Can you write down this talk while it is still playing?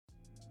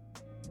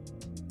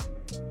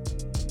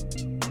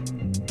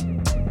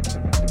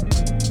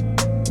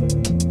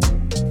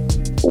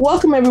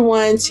Welcome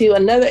everyone to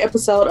another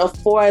episode of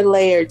Four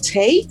Layer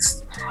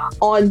Takes.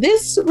 On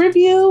this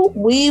review,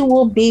 we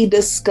will be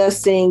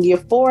discussing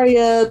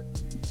Euphoria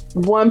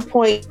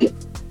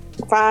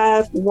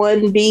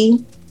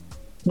 1.51B,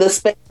 the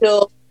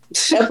special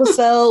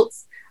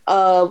episodes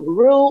of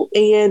Rue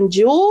and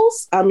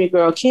Jules. I'm your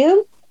girl,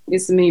 Kim.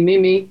 It's me,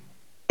 Mimi.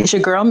 It's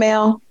your girl,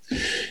 Mel.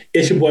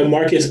 It's your boy,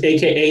 Marcus,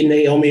 a.k.a.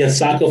 Naomi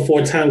Osaka,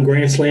 4-time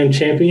Grand Slam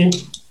champion.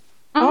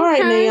 All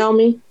right,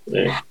 Naomi.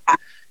 Yeah.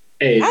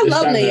 I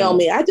love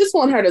Naomi. I just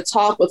want her to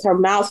talk with her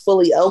mouth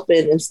fully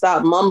open and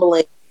stop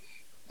mumbling.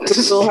 To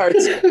feel her.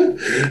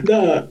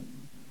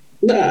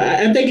 Nah,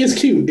 I think it's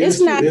cute.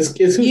 It's not. It's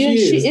who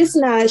she is. It's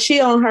not.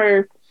 She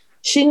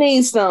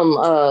needs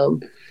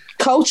some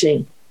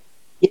coaching.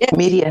 Yeah,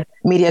 media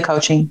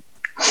coaching.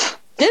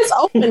 Just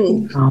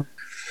open.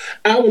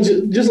 I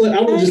would just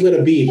let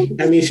her be.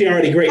 I mean, she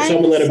already great, so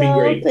I'm gonna let her be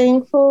great. I'm so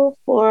thankful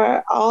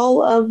for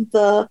all of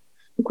the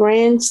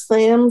Grand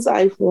Slams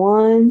I've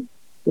won.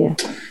 Yeah.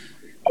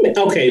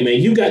 Okay,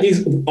 man, you got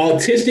these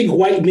autistic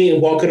white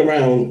men walking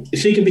around.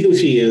 She can be who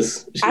she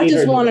is. I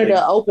just want her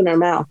to open her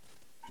mouth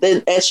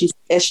as she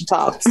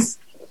talks.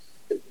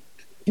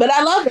 But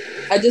I love her.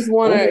 I just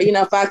want her,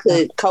 if I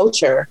could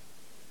coach her,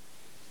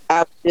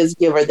 I would just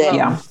give her that.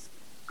 Yeah.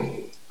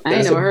 I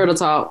ain't never heard her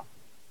talk.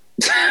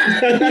 So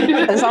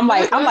I'm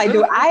like,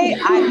 do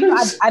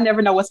I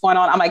never know what's going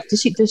on. I'm like,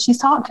 does she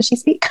talk? Does she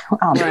speak?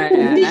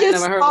 Right. She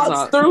just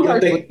talks through her.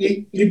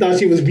 You thought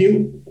she was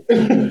mute?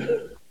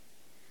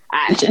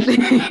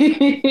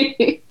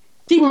 She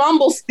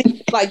mumble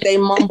speaks like they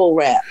mumble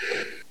rap.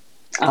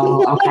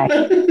 Oh,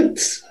 okay.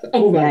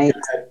 Oh my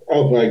God.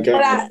 Oh my God.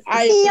 But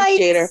I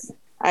appreciate her.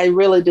 I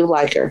really do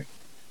like her.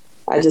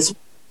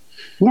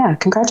 Yeah,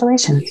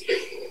 congratulations.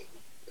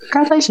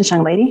 Congratulations,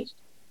 young lady.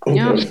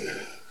 Yeah.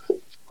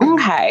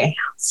 Okay,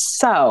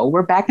 so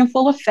we're back in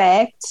full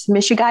effect.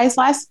 Missed you guys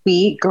last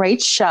week.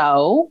 Great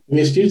show.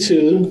 Missed you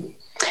too.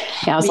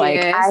 Yeah, I was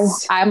like,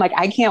 I'm like,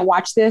 I can't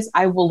watch this.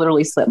 I will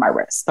literally slit my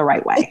wrist the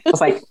right way. I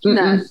was like,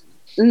 girl,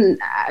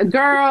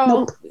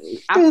 nope.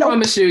 I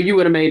promise you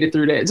would have made it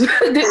through that.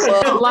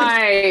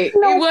 It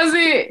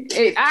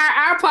wasn't.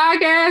 Our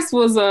podcast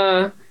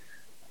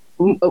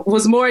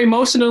was more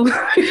emotional.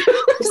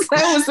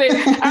 That was it.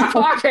 Our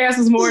podcast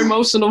was more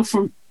emotional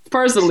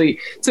personally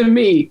to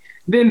me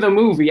than the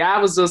movie. I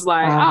was just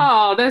like,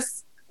 oh,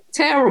 that's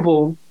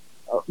terrible.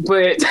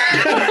 But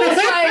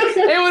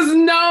I was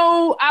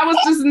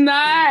just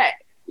not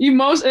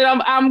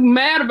emotional. I'm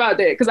mad about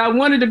that because I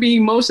wanted to be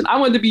emotional. I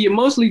wanted to be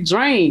emotionally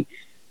drained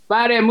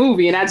by that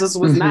movie, and I just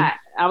was not.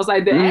 I was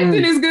like, the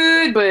acting is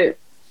good, but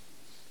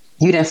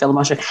you didn't feel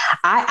emotional.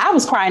 I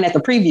was crying at the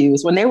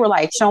previews when they were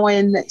like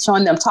showing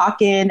them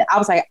talking. I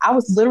was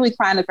literally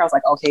crying. I was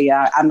like, okay,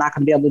 yeah, I'm not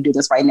going to be able to do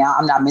this right now.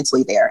 I'm not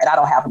mentally there, and I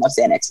don't have enough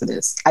Xanax for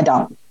this. I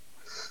don't.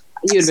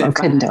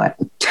 Couldn't do it.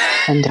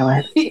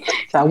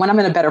 So when I'm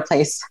in a better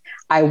place,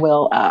 I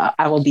will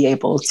be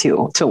able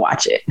to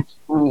watch it.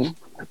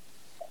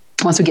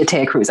 Once we get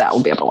Ted Cruz out,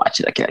 we'll be able to watch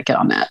it. I can't get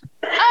on that.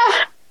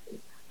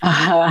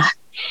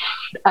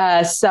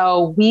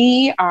 So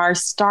we are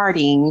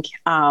starting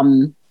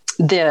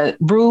the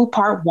Rue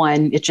Part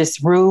 1. It's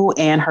just Rue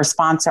and her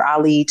sponsor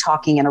Ali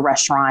talking in a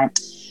restaurant.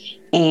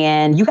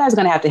 And you guys are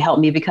going to have to help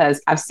me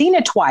because I've seen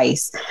it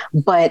twice,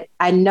 but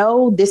I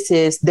know this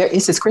is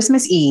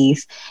Christmas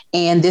Eve.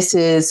 And this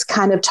is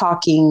kind of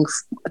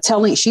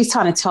she's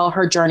trying to tell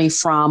her journey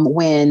from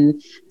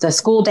when the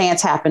school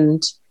dance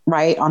happened,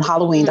 right, on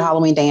Halloween, the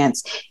Halloween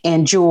dance,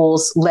 and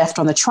Jules left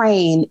on the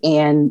train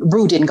and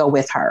Rue didn't go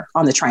with her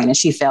on the train. And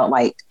she felt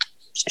like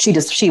she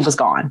was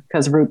gone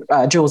because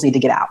Jules needed to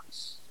get out.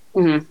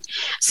 Mm-hmm.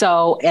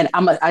 So, and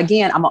I'm an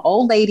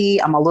old lady.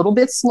 I'm a little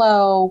bit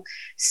slow.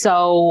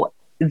 So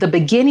the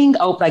beginning,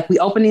 the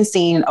opening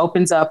scene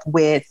opens up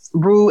with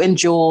Rue and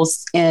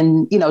Jules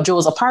in,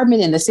 Jules'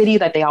 apartment in the city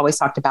that they always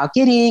talked about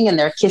getting, and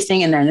they're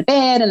kissing and they're in the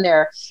bed and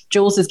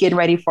Jules is getting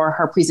ready for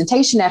her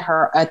presentation at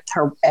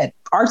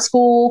art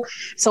school.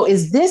 So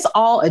is this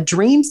all a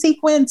dream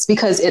sequence?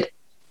 Because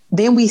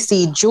then we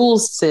see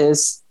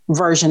Jules's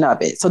version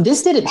of it. So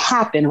this didn't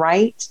happen,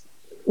 right?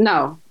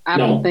 No. I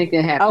don't think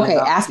it happened. Okay,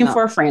 asking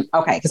for a friend.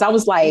 Okay, because I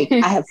was like,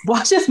 I have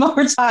watched this more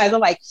times.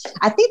 I'm like,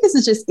 I think this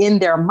is just in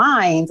their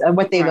minds of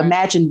what they've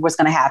imagined was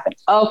going to happen.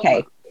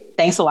 Okay,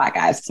 thanks a lot,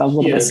 guys. So a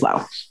little bit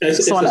slow.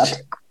 It's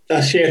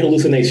a shared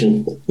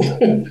hallucination.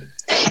 And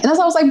that's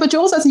why I was like, but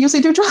Jules doesn't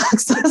usually do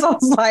drugs. So I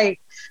was like,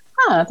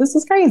 this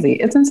is crazy.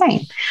 It's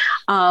insane.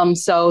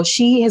 So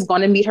she is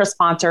going to meet her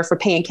sponsor for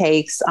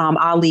pancakes,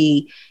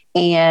 Ali,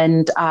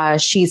 and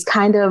she's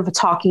kind of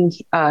talking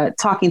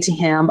to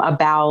him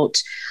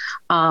about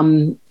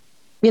her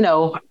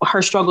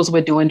struggles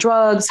with doing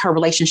drugs, her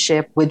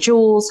relationship with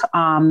Jules.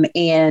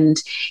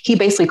 And he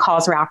basically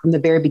calls her out from the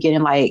very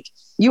beginning, like,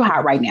 you high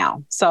right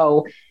now.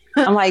 So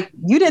I'm like,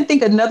 you didn't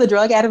think another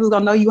drug addict was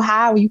going to know you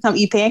high when you come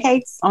eat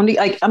pancakes? I'm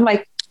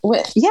like,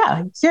 what?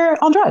 Yeah,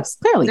 you're on drugs,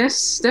 clearly.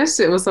 That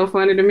shit was so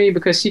funny to me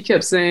because she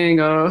kept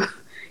saying,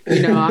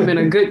 I'm in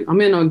a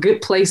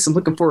good place. I'm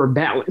looking for a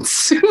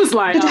balance. It was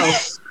like,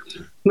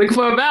 Looking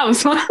for a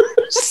balance.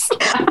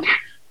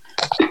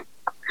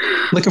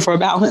 Looking for a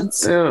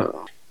balance. Yeah.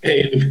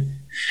 Hey,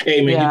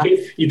 man,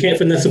 you can't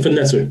finesse a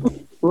finesser.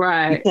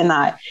 Right.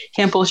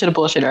 Can't bullshit a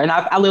bullshitter. And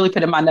I literally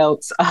put in my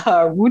notes,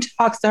 Rue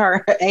talks to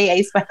her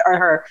AA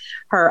or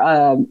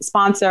her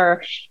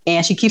sponsor,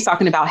 and she keeps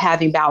talking about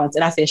having balance.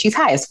 And I said, she's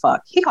high as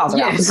fuck. He calls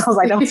her out. So I was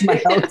like, that was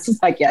my notes.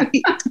 It's like, yeah,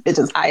 it's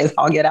just high as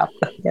all get out.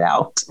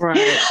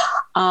 Right.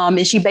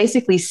 And she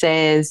basically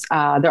says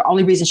the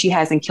only reason she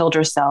hasn't killed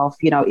herself,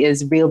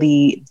 is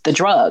really the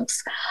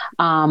drugs.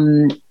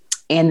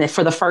 And that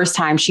for the first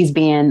time, she's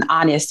being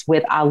honest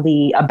with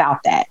Ali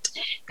about that,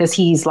 because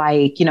he's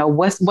like,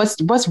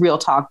 what's real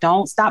talk?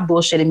 Don't stop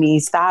bullshitting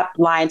me. Stop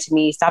lying to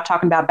me. Stop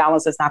talking about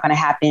balance. That's not going to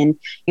happen.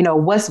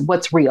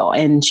 What's real?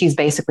 And she's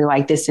basically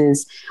like, this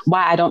is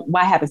why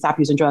I haven't stopped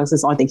using drugs.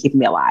 It's the only thing keeping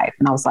me alive.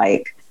 And I was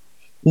like,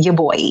 yeah,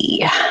 boy,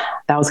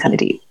 that was kind of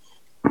deep.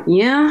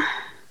 Yeah.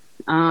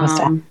 What's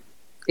that?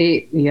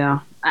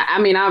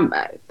 I mean,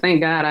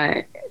 thank God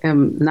I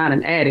am not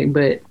an addict,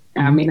 but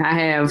I mean, I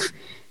have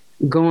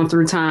going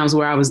through times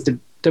where I was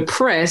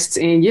depressed,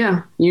 and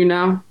just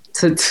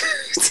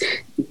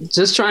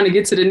trying to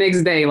get to the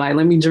next day. Like,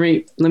 let me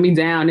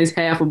down this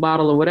half a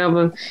bottle or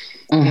whatever,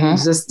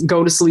 and just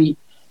go to sleep.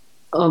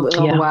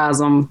 Otherwise,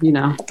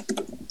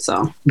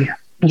 so.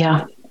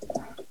 Yeah.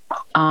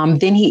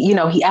 Then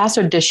he asked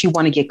her, does she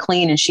want to get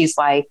clean? And she's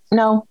like,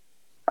 no,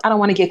 I don't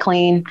want to get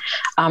clean.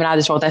 And I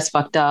just wrote, that's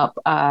fucked up.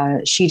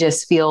 She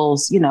just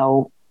feels,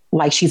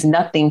 like she's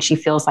nothing. She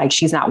feels like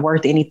she's not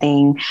worth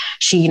anything.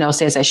 She,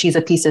 says that she's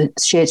a piece of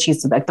shit.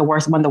 She's like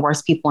one of the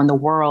worst people in the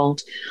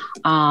world.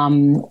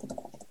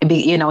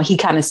 He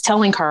kind of is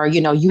telling her,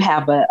 you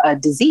have a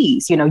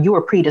disease, you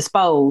are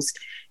predisposed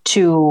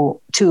to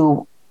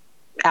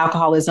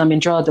alcoholism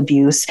and drug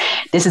abuse.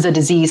 This is a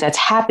disease that's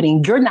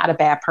happening. You're not a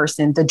bad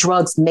person. The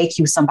drugs make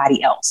you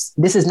somebody else.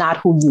 This is not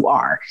who you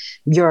are.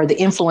 The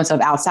influence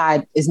of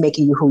outside is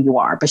making you who you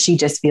are. But she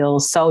just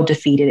feels so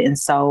defeated and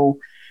so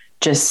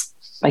just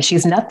like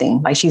she's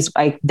nothing. Like she's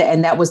like,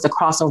 and that was the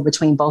crossover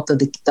between both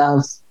of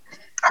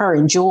her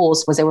and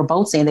Jules, was they were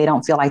both saying they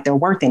don't feel like they're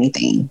worth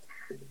anything.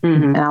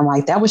 Mm-hmm. And I'm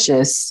like, that was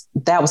it.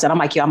 I'm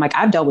like,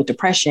 I've dealt with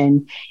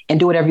depression,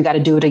 and do whatever you got to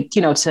do to,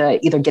 to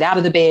either get out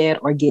of the bed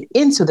or get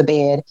into the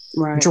bed.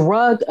 Right.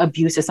 Drug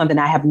abuse is something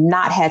I have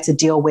not had to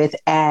deal with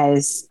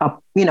as a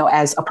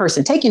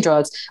person taking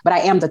drugs, but I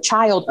am the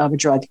child of a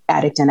drug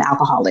addict and an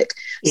alcoholic.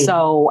 Mm-hmm.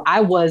 So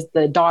I was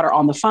the daughter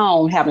on the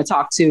phone having to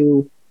talk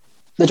to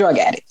the drug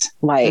addict.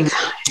 Like,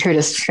 here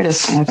this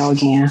gonna go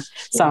again.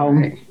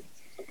 So,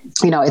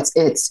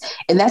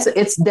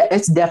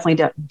 it's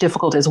definitely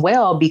difficult as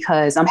well,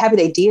 because I'm happy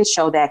they did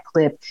show that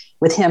clip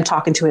with him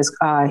talking to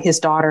his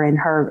daughter and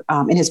her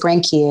and his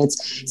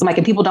grandkids. So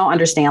and people don't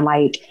understand,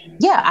 like,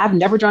 yeah, I've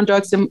never done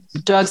drugs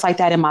like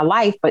that in my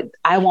life, but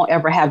I won't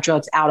ever have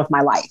drugs out of my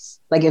life.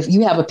 Like, if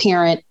you have a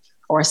parent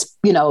or,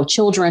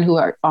 children who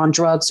are on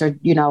drugs or,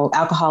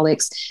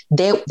 alcoholics,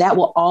 that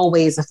will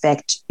always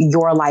affect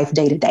your life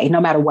day to day, no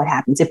matter what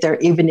happens.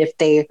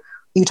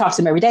 You talk to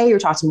them every day, you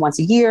talk to them once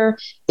a year,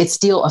 it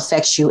still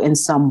affects you in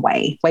some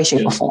way,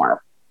 shape, or form,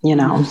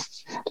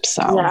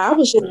 So I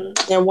was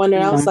just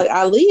wondering, I was like,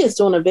 Ali is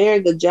doing a very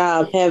good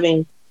job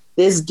having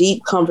this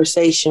deep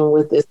conversation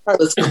with this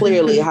person that's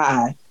clearly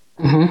high.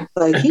 Mm-hmm.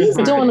 Like, he's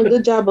doing a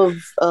good job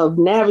of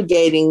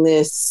navigating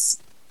this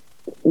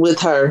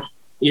with her.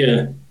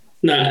 Yeah.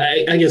 No,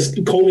 I guess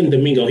Colman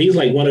Domingo, he's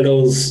like one of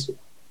those,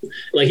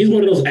 he's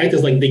one of those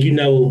actors never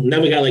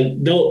got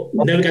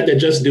never got that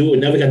just due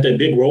and never got that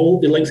big role.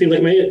 It seems like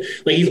in my head.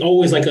 Like, he's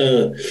always like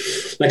a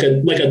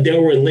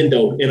Delroy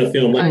Lindo in a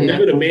film.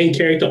 Never the main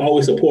character,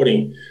 always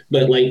supporting.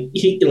 But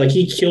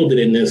he killed it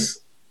in this.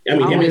 I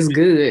mean, always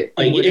good.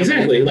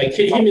 Exactly. Him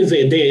and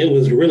Zendaya, it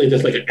was really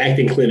just like an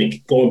acting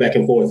clinic going back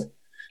and forth.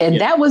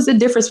 And that was the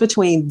difference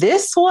between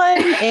this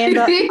one and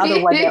the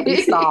other one that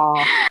we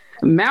saw.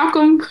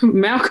 Malcolm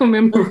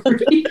and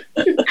Marie.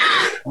 I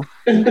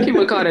keep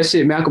call that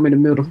shit Malcolm in the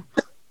Middle.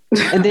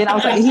 And then I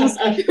was like,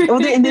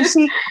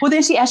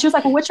 then she asked, she was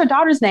like, well, what's your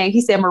daughter's name?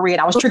 He said Marie, and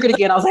I was triggered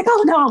again. I was like,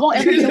 oh no, I won't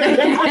ever do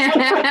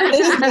that.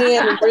 This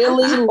man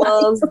really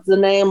loves the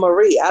name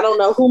Marie. I don't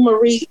know who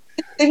Marie is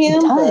to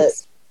him, but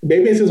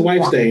maybe it's his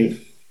wife's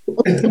name.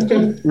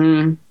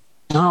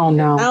 Oh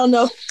no. I don't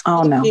know.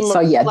 Oh no. So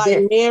yeah,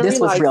 like Mary, this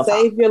was like real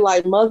Savior, talk.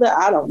 like Mother.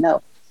 I don't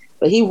know,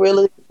 but he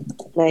really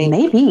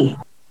maybe.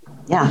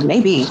 Yeah,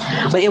 maybe.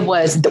 But it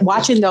was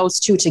watching those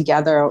two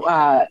together.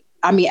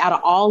 Out of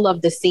all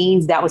of the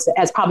scenes,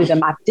 has probably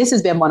been this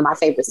has been one of my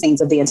favorite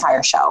scenes of the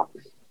entire show.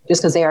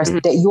 Just because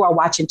that you are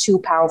watching two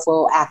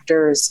powerful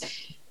actors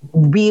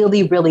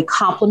really, really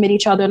compliment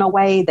each other in a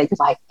way that you're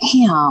like,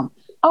 damn,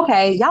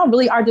 okay, y'all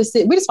really are we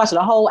just watched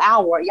a whole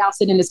hour. Y'all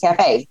sitting in this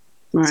cafe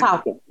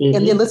talking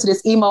and then listen to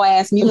this emo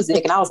ass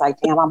music. And I was like,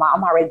 damn, I'm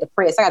already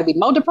depressed. I got to be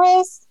more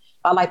depressed.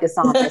 I like this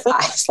song. It's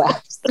high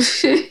slaps.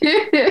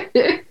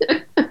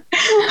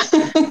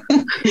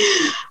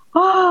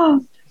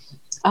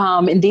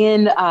 And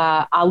then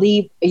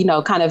Ali,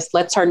 kind of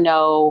lets her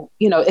know,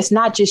 it's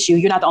not just you.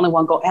 You're not the only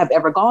one have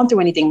ever gone through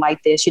anything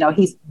like this.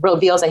 He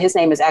reveals that his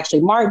name is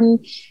actually Martin.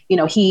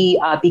 He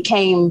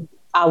became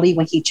Ali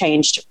when he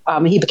changed,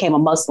 he became a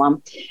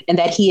Muslim, and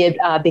that he had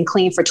been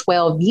clean for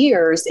 12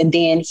 years. And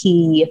then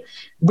he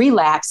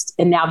relapsed,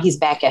 and now he's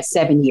back at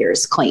 7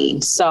 years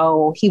clean.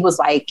 So he was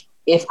like,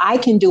 if I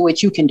can do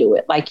it, you can do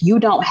it. Like, you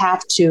don't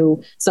have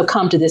to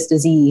succumb to this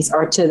disease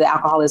or to the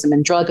alcoholism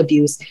and drug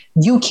abuse.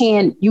 You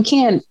can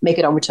make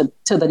it over to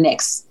the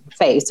next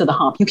phase, to the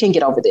hump. You can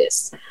get over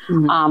this.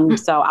 Mm-hmm.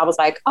 So I was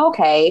like,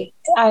 okay,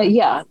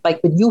 yeah,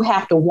 like, but you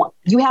have to want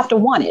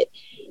it.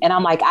 And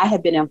I'm like, I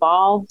have been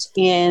involved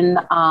in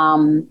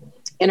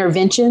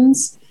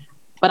interventions,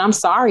 but I'm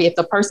sorry, if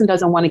the person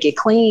doesn't want to get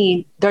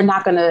clean, they're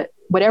not going to.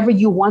 Whatever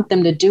you want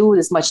them to do,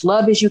 as much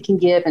love as you can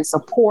give and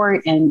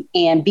support and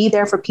be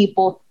there for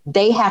people,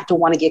 they have to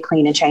want to get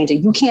clean and change it.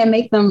 You can't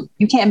make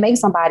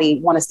somebody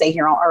want to stay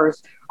here on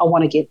earth or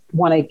want to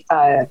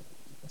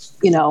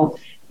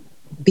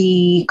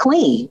be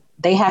clean.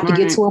 They have to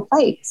get to a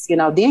place,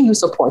 then you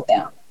support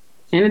them.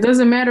 And it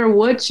doesn't matter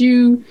what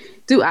you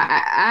do.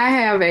 I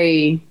have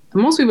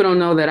most people don't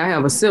know that I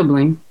have a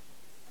sibling.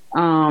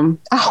 I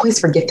always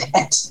forget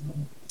that.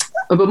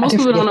 But most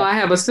people don't know I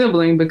have a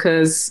sibling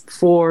because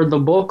for the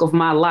bulk of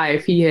my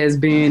life, he has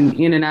been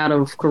in and out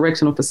of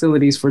correctional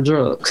facilities for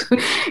drugs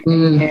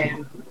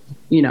and,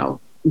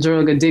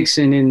 drug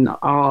addiction and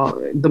all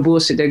the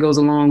bullshit that goes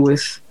along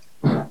with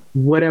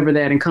whatever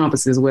that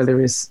encompasses, whether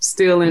it's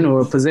stealing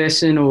or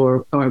possession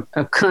or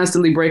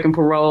constantly breaking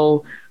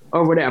parole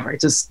or whatever,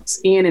 just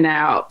in and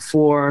out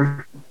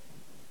for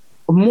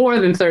more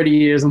than 30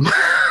 years,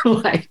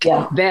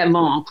 that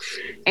long.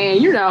 And,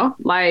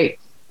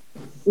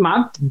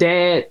 my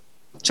dad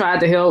tried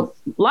to help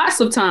lots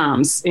of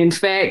times. In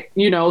fact,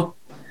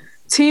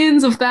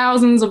 tens of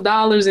thousands of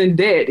dollars in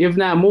debt, if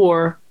not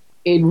more,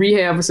 in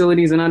rehab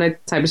facilities and all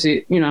that type of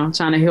shit,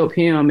 trying to help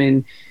him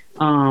and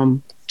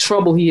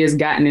trouble he has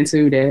gotten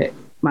into that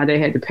my dad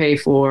had to pay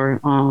for,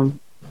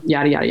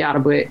 yada, yada, yada.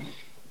 But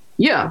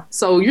yeah,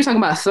 so you're talking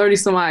about 30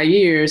 some odd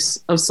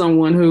years of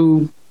someone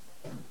who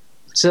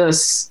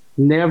just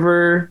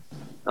never,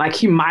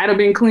 he might have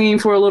been clean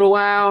for a little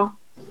while,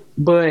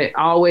 but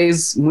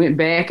always went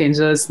back and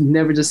just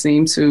never just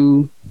seemed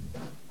to.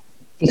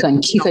 He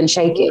couldn't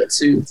shake it.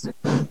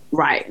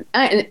 Right.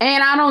 And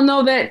I don't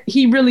know that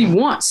he really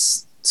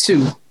wants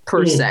to,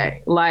 per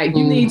se.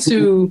 You need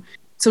to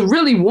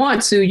really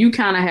want to, you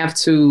kind of have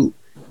to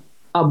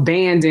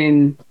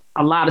abandon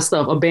a lot of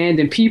stuff,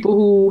 abandon people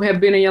who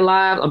have been in your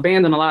life,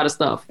 abandon a lot of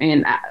stuff.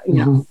 And,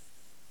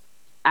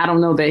 I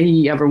don't know that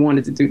he ever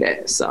wanted to do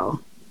that. So,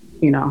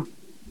 Yeah.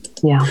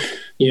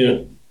 Yeah.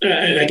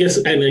 I guess,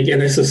 and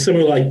again, it's a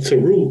similar to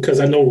Rue,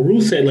 because I know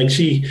Rue said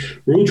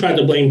Rue tried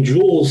to blame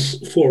Jules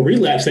for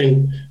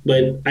relapsing,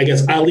 but I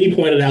guess Ali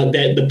pointed out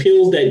that the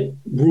pills that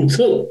Rue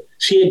took,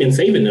 she had been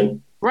saving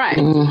them. Right.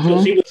 Mm-hmm.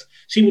 So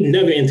she would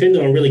never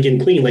intended on really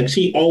getting clean.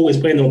 She always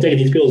planned on taking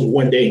these pills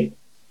one day.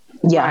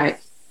 Yeah. Right.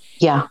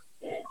 Yeah.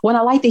 Well,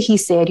 I like that he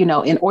said,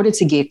 in order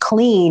to get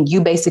clean,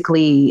 you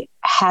basically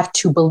have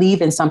to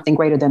believe in something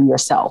greater than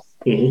yourself.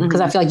 Because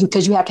I feel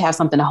because you have to have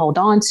something to hold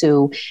on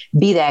to,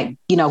 be that,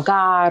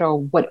 God or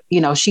what,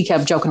 she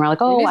kept joking around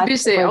this bitch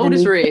said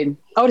Otis Redding.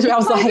 Otis, I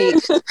was like,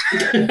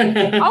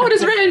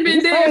 Otis Redding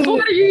been dead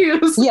 40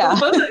 years. Yeah.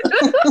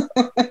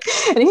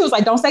 And he was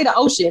like, don't say the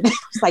ocean. I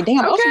was like,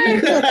 damn, okay. Ocean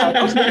good.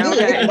 Ocean good.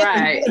 Okay.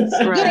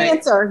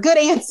 Right. Good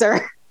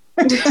answer.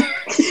 And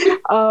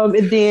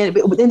then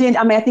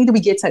I think that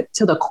we get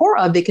to the core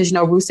of it because,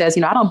 Ruth says,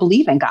 I don't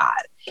believe in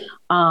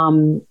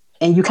God.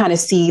 And you kind of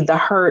see the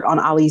hurt on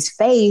Ali's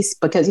face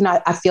because,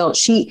 I feel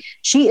she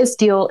is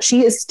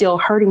still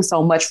hurting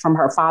so much from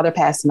her father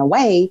passing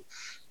away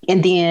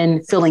and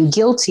then feeling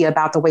guilty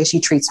about the way she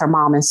treats her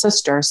mom and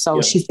sister. So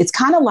it's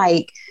kind of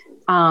like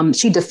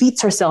she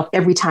defeats herself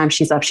every time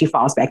she's up, she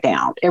falls back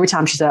down every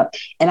time she's up.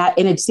 And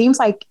it seems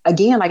like,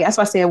 again, that's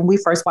why I said when we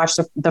first watched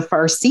the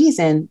first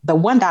season, the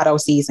 1.0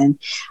 season,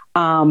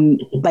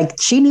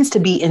 she needs to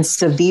be in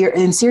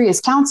serious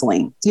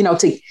counseling,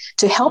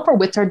 to help her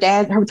with her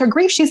dad, her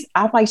grief.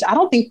 I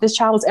don't think this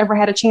child has ever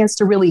had a chance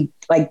to really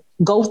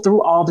go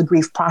through all the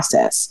grief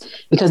process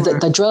because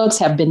the drugs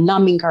have been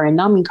numbing her.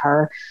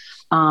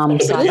 From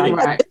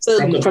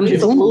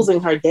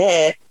losing her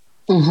dad.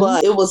 Mm-hmm.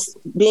 But it was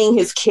being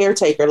his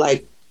caretaker,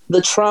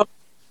 the trauma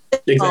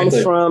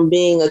comes from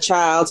being a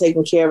child,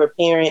 taking care of a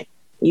parent.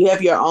 You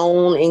have your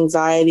own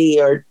anxiety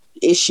or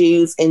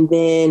issues. And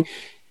then,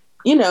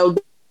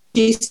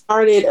 she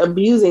started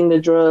abusing the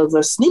drugs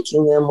or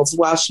sneaking them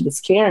while she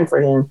was caring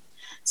for him.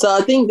 So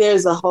I think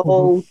there's a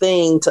whole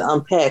thing to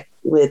unpack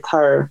with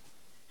her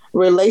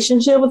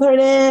relationship with her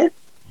dad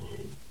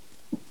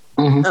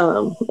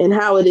and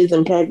how it is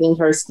impacting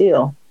her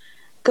still.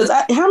 Because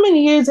how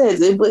many years has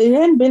it? It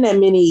hadn't been that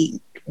many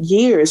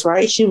years,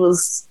 right?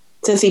 Since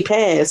he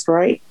passed,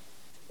 right?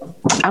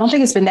 I don't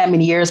think it's been that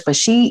many years, but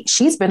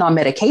she's been on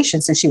medication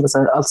since she was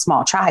a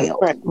small child.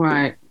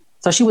 Right.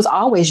 So she was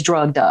always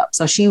drugged up.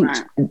 So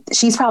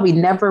she's probably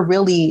never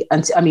really,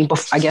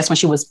 I guess when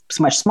she was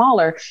much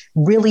smaller,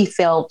 really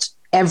felt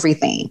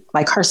everything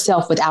like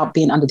herself without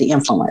being under the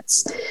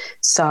influence.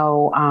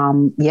 So, I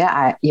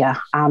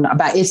don't know,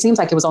 but it seems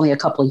like it was only a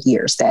couple of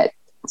years that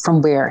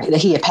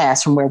he had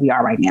passed from where we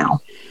are right now.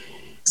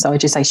 So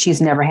it's just like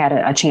she's never had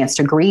a chance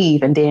to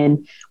grieve. And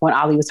then when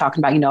Ali was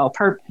talking about,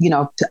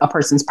 a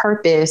person's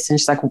purpose, and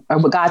she's like,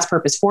 what God's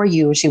purpose for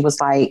you? She was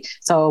like,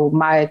 so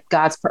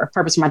God's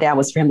purpose for my dad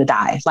was for him to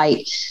die.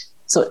 Like,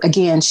 so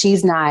again,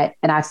 she's not,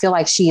 and I feel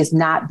like she is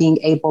not being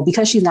able,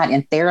 because she's not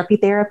in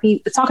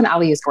therapy. Talking to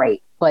Ali is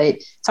great, but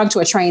talking to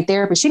a trained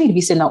therapist, she need to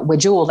be sitting up with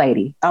Jewel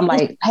lady. I'm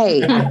like,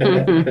 hey,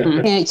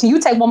 can you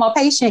take one more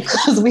patient?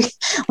 Because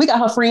we got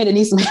her friend that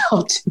needs some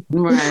help.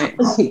 Right.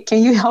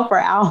 Can you help her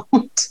out?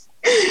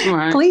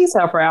 Right. Please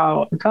help her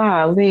out.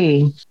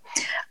 Golly.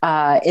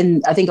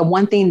 And I think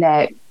one thing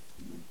that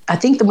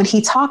when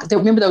he talked,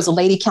 remember there was a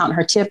lady counting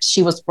her tips.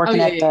 She was working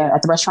at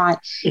the restaurant,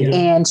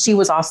 and she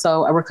was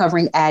also a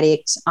recovering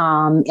addict.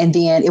 And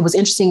then it was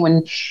interesting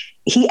when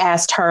he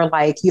asked her,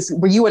 like,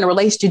 were you in a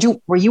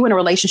relationship where you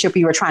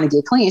were trying to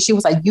get clean? She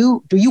was like,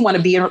 do you want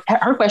to be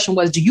her question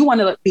was, do you want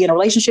to be in a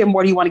relationship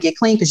more? Do you want to get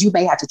clean? Because you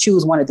may have to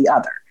choose one or the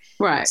other.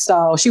 Right.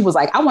 So she was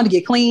like, I want to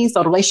get clean.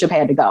 So the relationship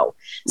had to go.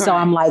 Right. So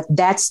I'm like,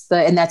 that's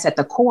at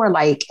the core.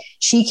 Like,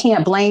 she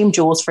can't blame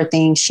Jules for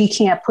things. She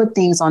can't put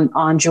things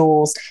on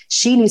Jules.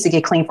 She needs to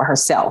get clean for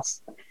herself,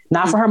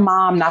 not for her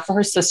mom, not for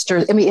her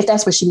sisters. I mean, if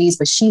that's what she needs,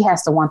 but she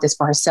has to want this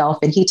for herself.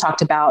 And he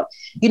talked about,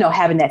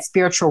 having that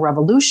spiritual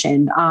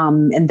revolution.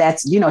 And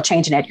that's,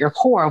 changing at your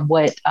core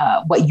what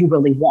you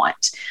really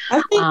want.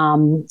 I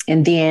think,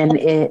 and then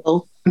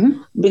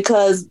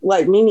because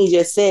like Mimi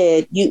just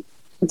said,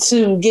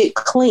 to get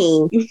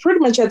clean, you pretty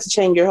much have to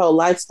change your whole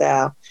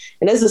lifestyle.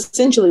 And that's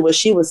essentially what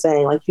she was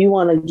saying. Like, if you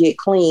want to get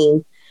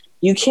clean,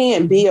 you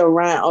can't be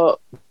around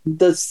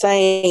the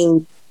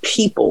same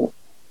people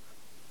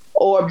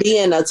or be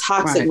in a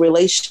toxic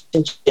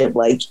relationship.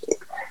 Like,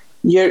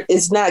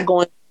 it's not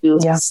going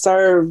to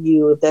serve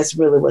you if that's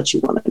really what you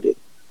want to do.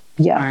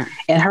 Yeah. Right.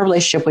 And her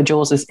relationship with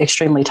Jules is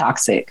extremely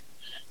toxic.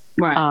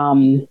 Right.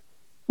 And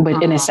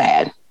it's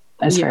sad.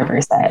 It's very,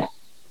 very sad.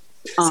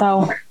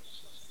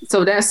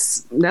 So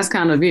that's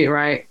kind of it,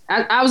 right?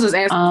 I was just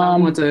asking because I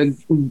wanted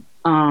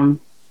to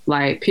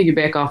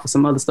piggyback off of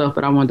some other stuff,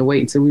 but I wanted to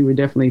wait until we were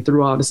definitely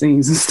through all the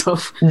scenes and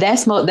stuff.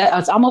 That's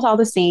almost all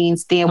the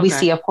scenes. Then we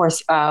see, of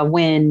course,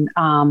 when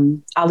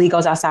Ali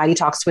goes outside, he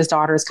talks to his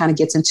daughters, kind of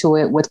gets into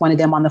it with one of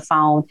them on the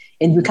phone,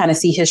 and you kind of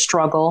see his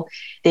struggle.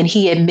 Then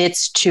he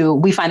admits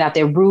we find out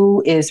that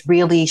Rue is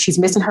really, she's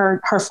missing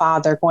her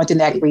father, going through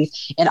that grief,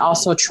 and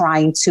also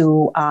trying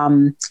to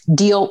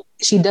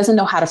she doesn't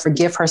know how to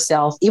forgive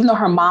herself, even though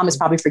her mom has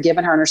probably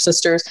forgiven her and her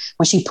sisters.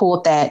 When she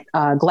pulled the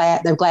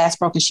glass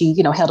broke and she,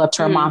 held up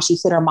to her mom, she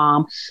hit her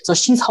mom. So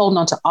she's holding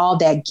on to all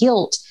that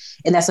guilt.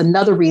 And that's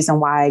another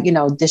reason why,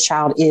 this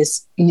child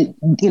is,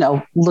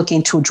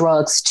 looking to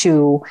drugs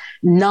to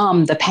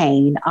numb the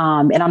pain.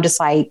 And I'm just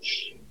like,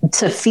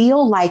 to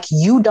feel like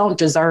you don't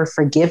deserve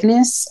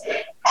forgiveness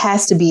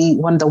has to be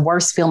one of the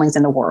worst feelings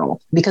in the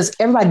world, because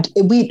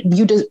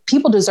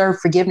people deserve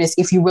forgiveness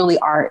if you really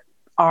are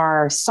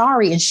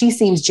sorry. And she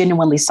seems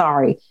genuinely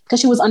sorry because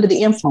she was under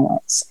the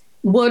influence.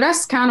 Well,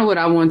 that's kind of what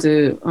I want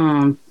to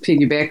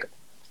piggyback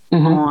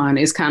on.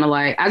 It's kind of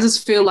like, I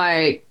just feel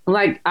like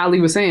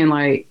Ali was saying,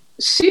 like,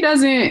 she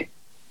doesn't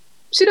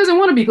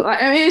want to be,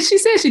 I mean, she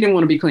said she didn't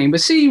want to be clean,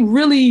 but she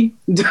really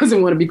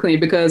doesn't want to be clean,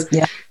 because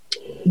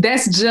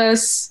that's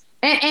just,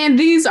 and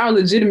these are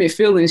legitimate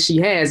feelings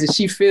she has, and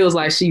she feels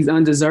like she's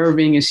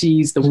undeserving and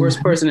she's the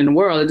worst person in the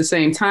world. At the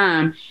same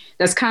time,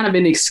 that's kind of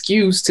an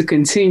excuse to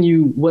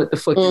continue what the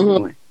fuck you're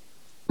doing.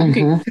 You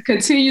can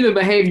continue the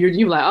behavior.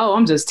 You're like, oh,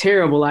 I'm just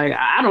terrible. Like,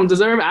 I don't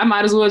deserve it. I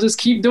might as well just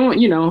keep doing,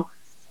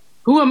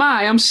 who am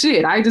I? I'm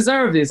shit. I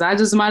deserve this. I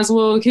just might as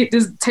well take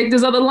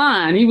this other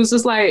line. He was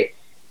just like,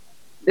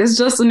 that's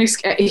just an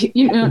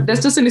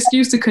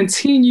excuse to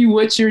continue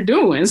what you're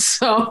doing.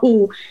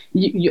 So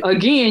you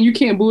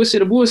can't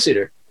bullshit a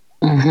bullshitter.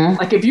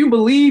 Like, if you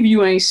believe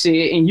you ain't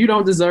shit and you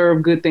don't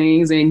deserve good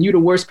things and you're the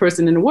worst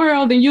person in the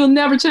world, then you'll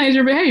never change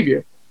your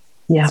behavior.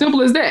 Yeah.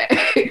 Simple as that.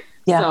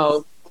 Yeah.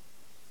 So,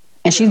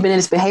 and she's been in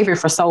this behavior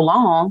for so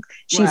long.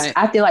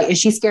 I feel like, and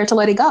she's scared to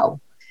let it go.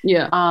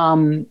 Yeah.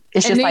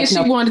 It's just and then like, she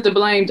wanted to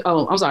blame,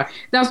 I'm sorry.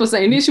 That's what I'm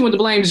saying. And then she wanted to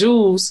blame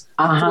Jules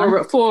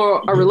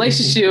for a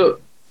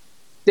relationship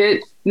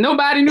that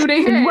nobody knew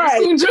they had. Right.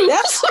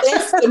 That's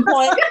the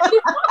point.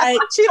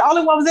 She the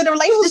only one was in the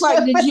relationship.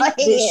 Like,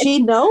 did she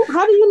know?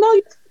 How do you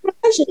know?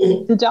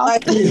 Did y'all?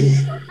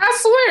 I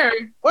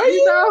swear. Where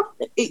you know?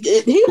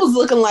 He was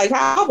looking like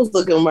how I was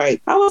looking,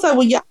 right? I was like,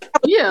 well,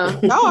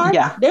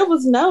 y'all, there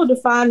was no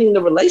defining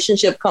the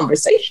relationship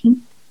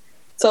conversation.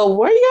 So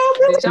where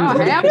y'all? Did y'all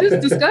have this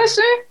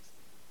discussion?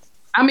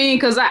 I mean,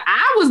 because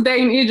I was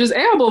dating Idris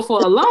Elba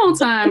for a long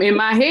time in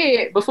my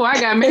head before I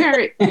got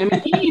married. But I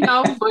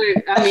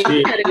mean,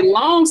 we had a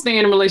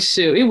long-standing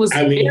relationship. It was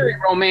very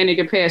romantic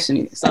and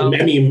passionate. So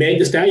Meg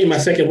Thee Stallion, my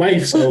second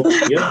wife. So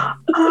yeah.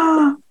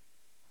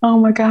 Oh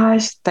my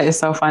gosh, that is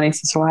so funny,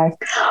 Sister Wife.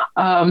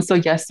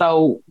 So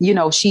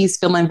she's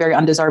feeling very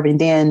undeserving.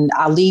 Then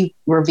Ali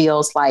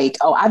reveals like,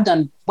 "Oh, I've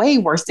done way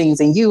worse things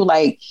than you.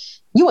 Like,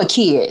 you a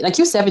kid, like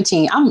you're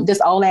 17. I'm this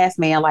old ass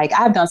man. Like,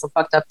 I've done some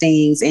fucked up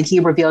things." And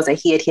he reveals that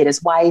he had hit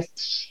his wife,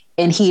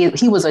 and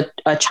he was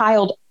a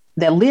child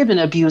that lived in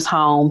an abused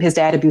home. His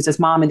dad abused his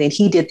mom, and then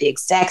he did the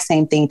exact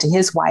same thing to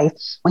his wife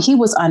when he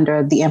was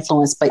under the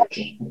influence. But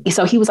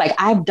so he was like,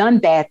 I've done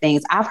bad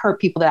things. I've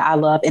hurt people that I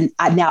love. And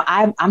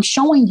I'm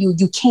showing you,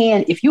 you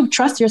can, if you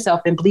trust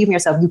yourself and believe in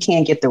yourself, you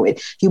can get through it.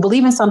 If you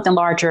believe in something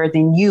larger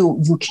than you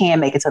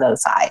can make it to the other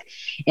side.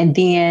 And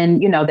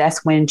then,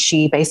 that's when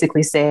she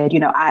basically said,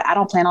 I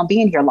don't plan on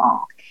being here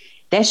long.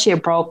 That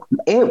shit broke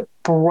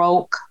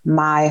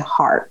my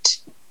heart.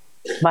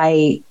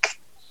 Like,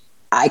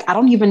 I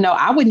don't even know.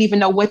 I wouldn't even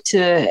know what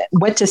to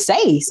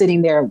say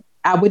sitting there.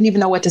 I wouldn't even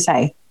know what to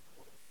say.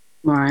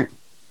 Right.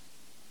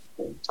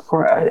 What's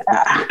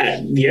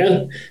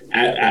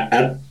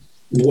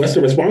the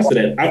response to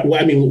that?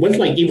 What's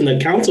like even the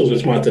council's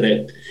response to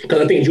that? Because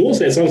I think Jewel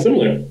said something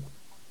similar.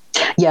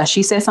 Yeah,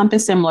 she said something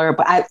similar.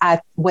 But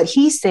what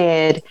he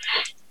said,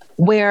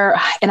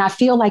 and I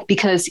feel like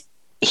because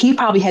he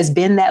probably has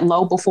been that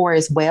low before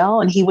as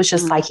well. And he was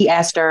just like, he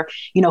asked her,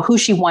 who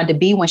she wanted to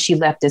be when she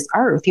left this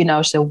earth,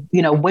 so,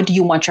 what do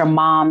you want your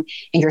mom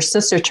and your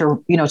sister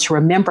to, to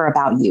remember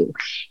about you?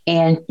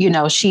 And,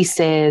 she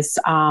says,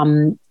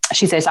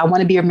 I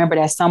want to be remembered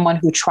as someone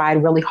who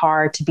tried really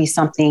hard to be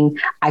something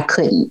I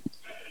couldn't.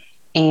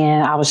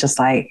 And I was just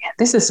like,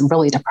 this is a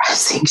really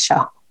depressing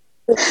show.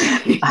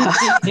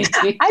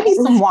 I need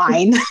some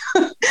wine.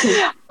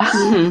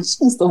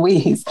 She's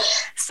Louise.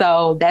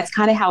 So that's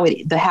kind of how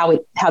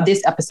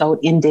this episode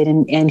ended.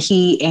 And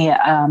she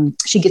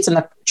gets in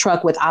the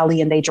truck with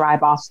Ali and they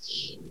drive off,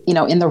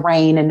 in the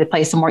rain and they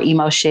play some more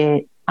emo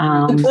shit.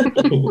 And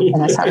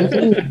that's how we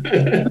do.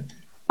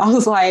 I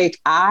was like,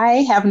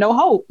 I have no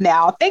hope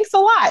now. Thanks a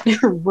lot,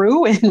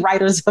 Rue and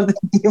writers of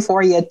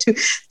Euphoria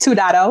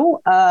 2.0.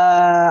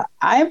 I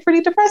am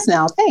pretty depressed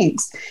now.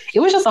 Thanks. It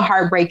was just a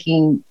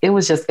heartbreaking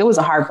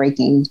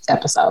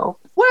episode.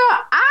 Well,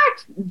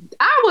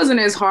 I wasn't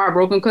as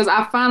heartbroken because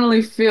I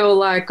finally feel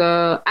like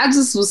I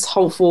just was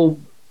hopeful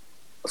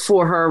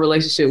for her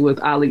relationship with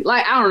Ali.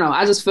 Like, I don't know.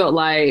 I just felt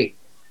like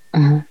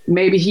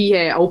maybe he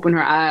had opened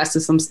her eyes to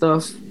some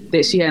stuff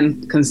that she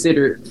hadn't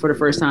considered for the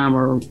first time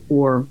or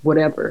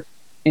whatever.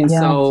 And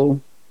so,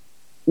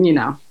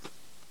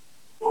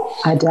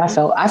 I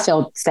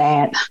felt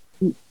sad.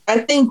 I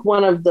think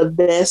one of the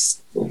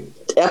best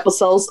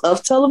episodes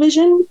of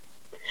television.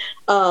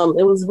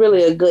 It was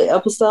really a good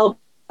episode.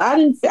 I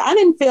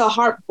didn't feel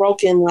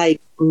heartbroken like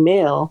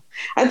Mel.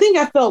 I think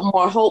I felt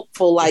more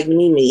hopeful like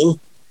Mimi.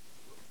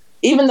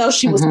 Even though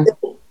she was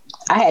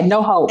I had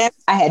no hope.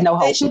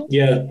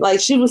 Yeah. Like,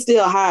 she was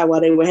still high while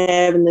they were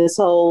having this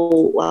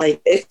whole, like,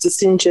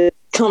 existential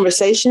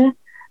conversation.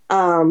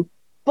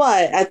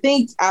 But I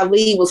think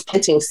Ali was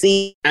planting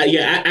seeds. I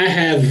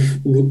have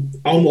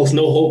almost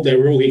no hope that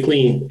Rue will get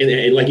clean.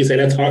 And like you said,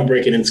 that's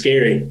heartbreaking and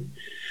scary.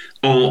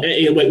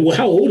 Well,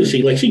 how old is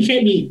she? Like, she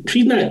can't be,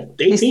 she's not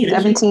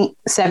 18.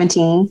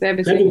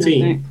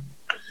 17.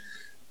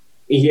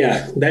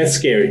 Yeah, that's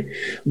scary.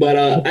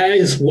 But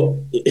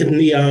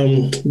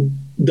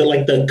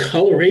the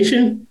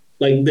coloration,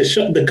 like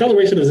the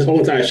coloration of this whole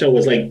entire show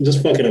was like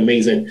just fucking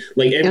amazing.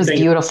 Like, everything, it was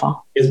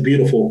beautiful. It's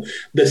beautiful.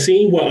 The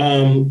scene where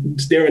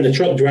they're in the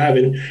truck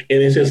driving and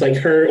it's just like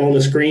her on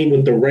the screen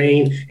with the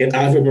rain and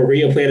Ave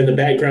Maria playing in the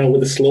background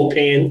with the slow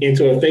pan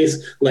into her face.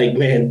 Like,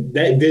 man,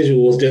 that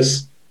visual was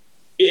just.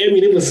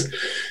 It was.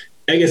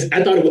 I guess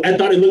I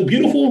thought it looked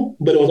beautiful,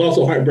 but it was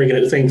also heartbreaking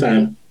at the same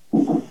time.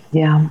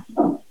 Yeah.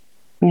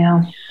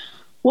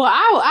 Well,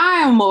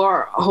 I am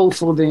more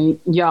hopeful than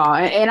y'all.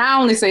 And I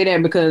only say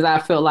that because I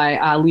felt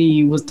like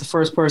Ali was the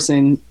first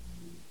person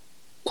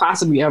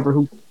possibly ever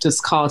who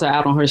just called her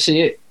out on her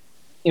shit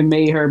and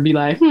made her be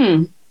like,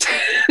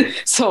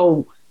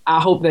 So I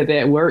hope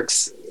that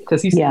works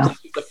because he's the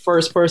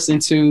first person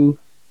to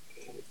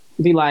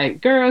be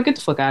like, girl, get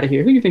the fuck out of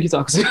here. Who you think you're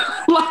talking to?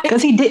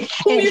 Because he did.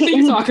 Who you think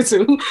you're talking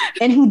to?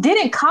 And he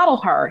didn't coddle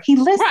her. He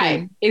listened.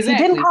 Right,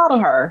 exactly. He didn't coddle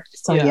her.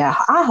 So yeah,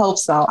 I hope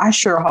so. I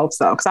sure hope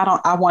so. Because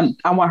I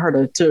want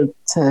her to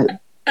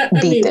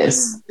beat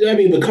this.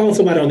 But calling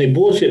somebody on their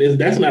bullshit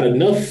that's not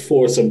enough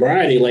for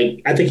sobriety.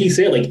 Like, I think he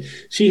said, like,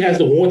 she has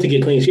to want to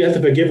get clean. She has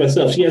to forgive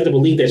herself. She has to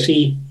believe that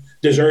she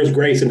deserves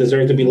grace and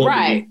deserves to be loved.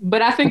 Right,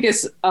 but I think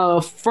it's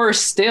a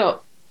first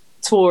step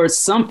towards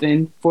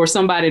something for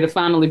somebody to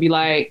finally be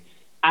like,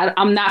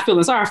 I'm not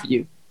feeling sorry for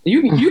you.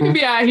 You can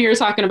be out here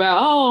talking about,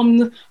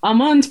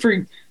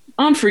 I'm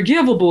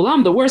unforgivable.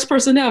 I'm the worst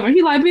person ever.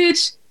 He like,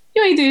 bitch,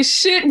 you ain't did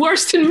shit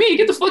worse than me.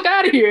 Get the fuck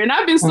out of here. And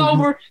I've been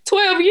sober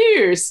 12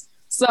 years.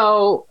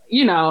 So,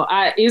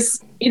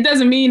 it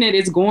doesn't mean that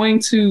it's going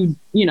to,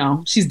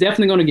 she's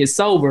definitely going to get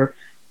sober.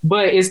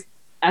 But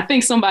I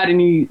think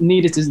somebody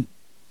needed to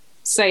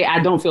say, I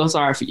don't feel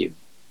sorry for you.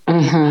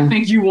 I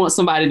think you want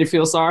somebody to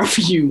feel sorry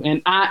for you,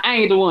 and I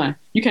ain't the one.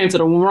 You came to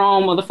the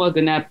wrong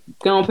motherfucker. Now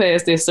gone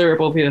past that syrup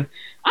over here.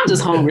 I'm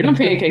just hungry. Them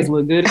pancakes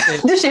look good.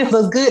 This shit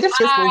looks good. This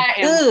shit looks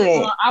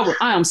good. I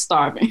am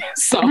starving.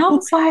 So and I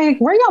was like,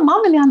 where your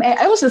mom and them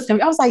at? It was just,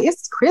 I was like,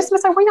 it's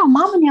Christmas. Like, where your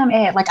mom and them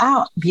at? Like,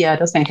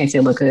 those pancakes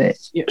did look good.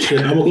 Yeah.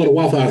 Shit, I'm gonna go to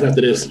Waffle House after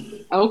this.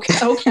 Okay.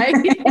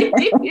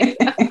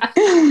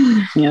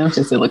 Yeah,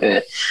 those shit look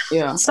good.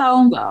 Yeah.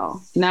 So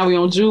now we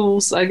on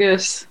Jules, I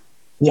guess.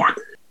 Yeah.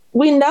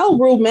 We know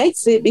Rue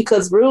makes it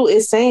because Rue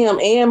is Sam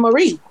and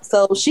Marie.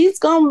 So she's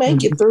going to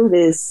make it through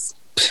this.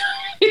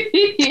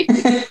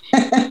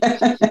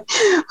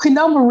 We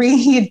know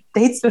Marie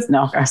dates this.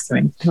 No, right.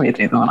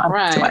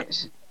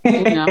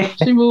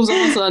 She moves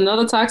on to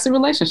another toxic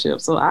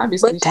relationship. So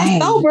obviously she's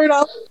sober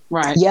though.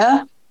 Right.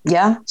 Yeah.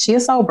 She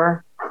is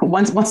sober.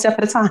 One step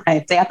at a time.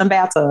 Stay out them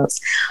bathtubs.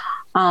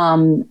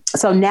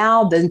 So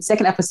now the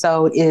second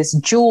episode is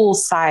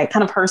Jules' side,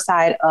 kind of her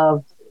side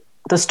of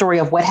the story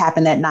of what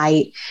happened that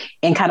night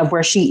and kind of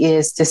where she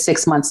is to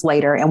 6 months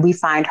later. And we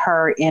find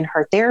her in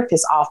her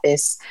therapist's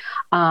office,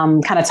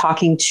 kind of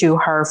talking to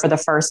her for the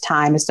first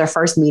time. It's their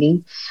first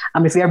meeting.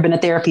 If you've ever been to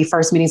therapy,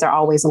 first meetings are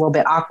always a little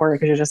bit awkward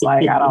because you're just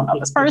like, I don't know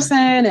this person.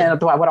 And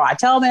what do I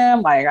tell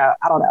them? Like, I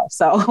don't know.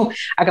 So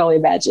I can only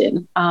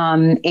imagine.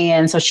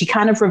 And so she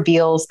kind of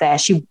reveals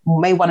that she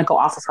may want to go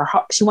off of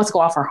she wants to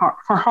go off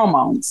her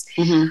hormones.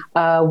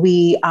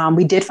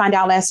 We did find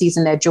out last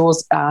season that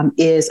Jules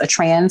is a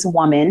trans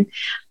woman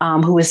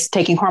who is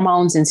taking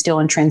hormones and still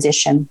in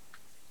transition.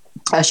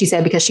 She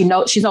said because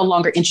she's no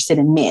longer interested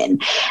in men.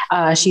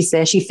 She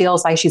says she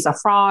feels like she's a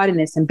fraud and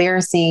it's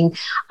embarrassing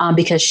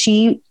because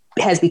she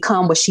has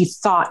become what she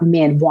thought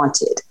men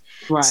wanted.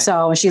 Right.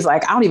 So she's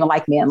like, I don't even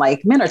like men.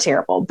 Like, men are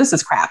terrible. This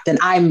is crap.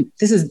 And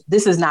this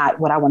is not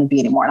what I want to be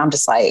anymore. And I'm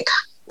just like,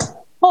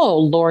 oh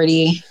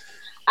Lordy.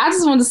 I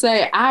just want to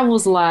say, I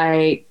was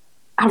like,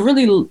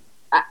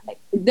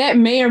 that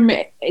may or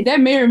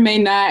may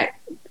not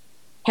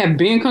have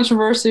been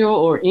controversial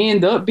or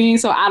end up being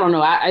so. I don't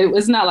know.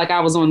 It's not like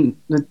I was on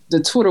the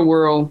Twitter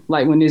world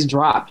like when this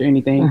dropped or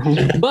anything,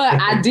 but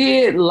I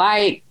did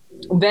like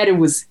that it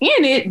was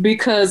in it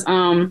because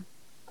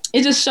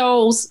it just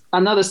shows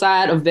another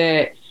side of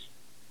that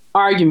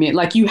argument.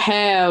 Like you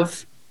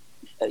have,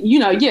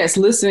 yes,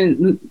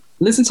 listen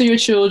to your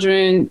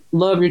children,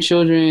 love your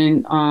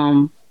children,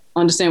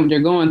 understand what they're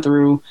going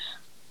through.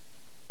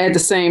 At the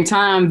same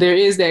time, there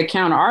is that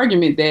counter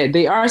argument that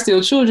they are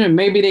still children.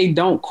 Maybe they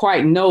don't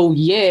quite know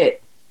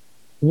yet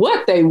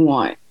what they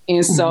want.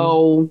 And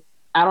so,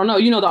 I don't know,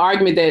 the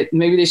argument that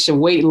maybe they should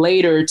wait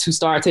later to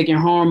start taking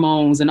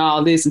hormones and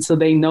all this until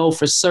they know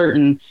for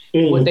certain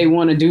what they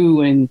want to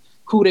do and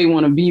who they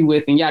want to be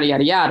with and yada,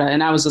 yada, yada.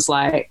 And I was just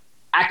like,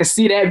 I could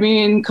see that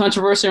being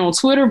controversial on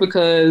Twitter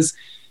because,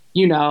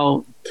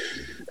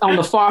 on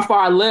the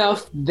far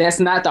left, that's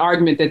not the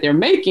argument that they're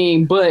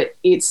making, but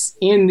it's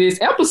in this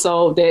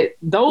episode that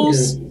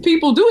those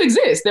people do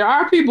exist. There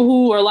are people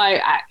who are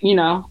like, I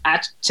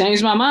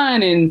changed my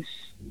mind and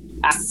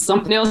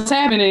something else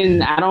happened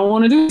and I don't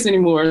want to do this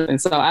anymore.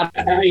 And so I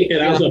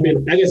guess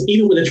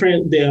even with the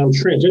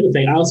transgender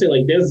thing, I'll say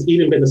like there's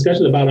even been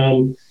discussion about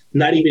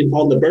not even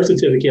on the birth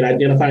certificate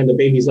identifying the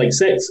baby's like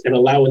sex and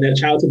allowing that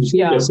child to choose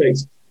their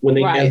sex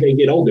when as they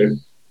get older.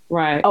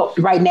 Right. Oh,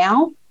 right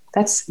now?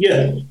 That's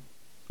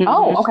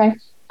Oh, okay.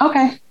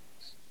 Okay.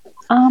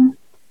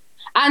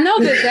 I know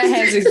that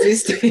has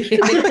existed.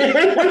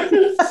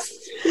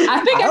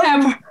 I think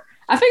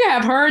I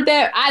have heard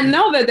that. I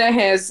know that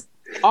has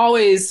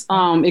always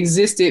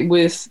existed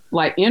with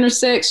like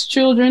intersex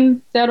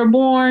children that are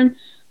born.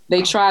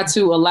 They try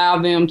to allow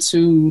them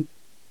to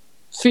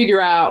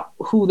figure out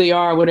who they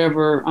are,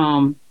 whatever,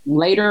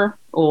 later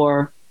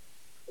or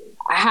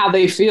how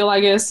they feel,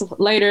 I guess,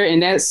 later.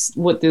 And that's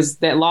what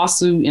that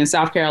lawsuit in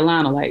South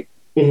Carolina, like,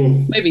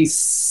 maybe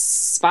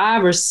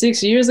 5 or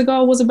 6 years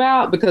ago was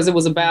about, because it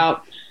was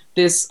about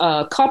this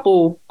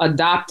couple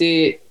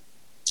adopted,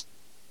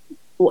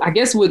 I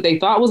guess what they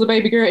thought was a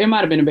baby girl. It might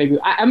have been a baby.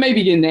 I may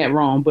be getting that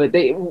wrong, but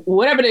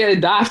whatever they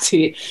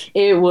adopted,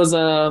 it was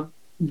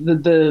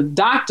the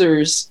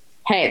doctors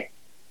had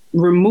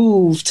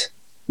removed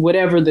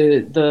whatever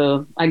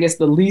the I guess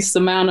the least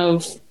amount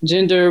of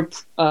gender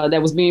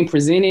that was being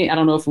presented. I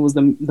don't know if it was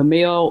the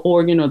male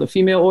organ or the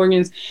female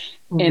organs.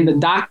 And the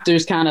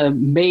doctors kind of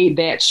made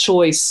that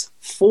choice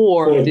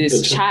for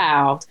this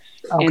child.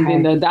 Okay. And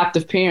then the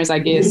adoptive parents, I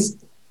guess,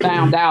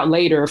 found out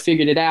later or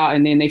figured it out.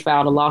 And then they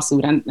filed a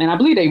lawsuit. And I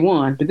believe they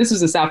won. But this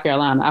was in South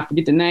Carolina. I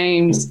forget the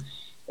names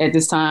at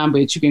this time,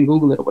 but you can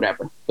Google it or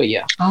whatever. But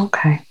yeah.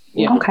 Okay.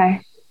 Yeah. Okay.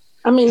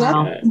 I mean,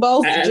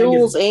 both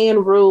Jules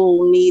and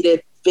Rue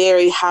needed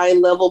very high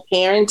level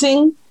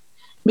parenting,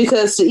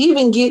 because to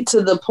even get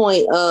to the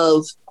point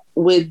of,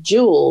 with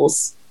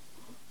Jules,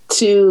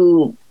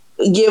 to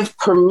give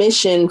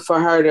permission for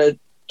her to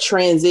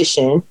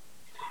transition.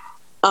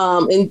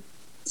 And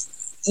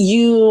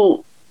I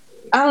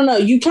don't know,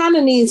 you kind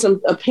of need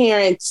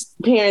parents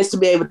to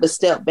be able to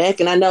step back.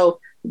 And I know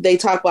they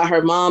talk about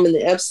her mom in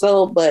the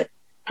episode, but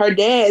her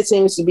dad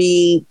seems to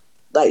be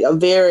like a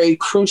very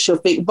crucial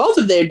thing. Both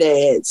of their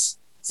dads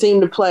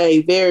seem to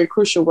play very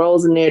crucial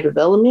roles in their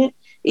development.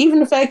 Even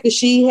the fact that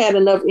she had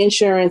enough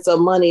insurance or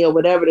money or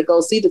whatever to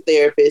go see the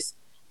therapist,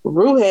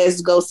 Rue has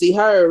to go see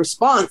her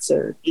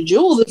sponsor.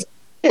 Jules,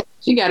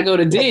 she got to go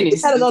to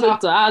Dennis. Got to go talk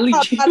to Ali.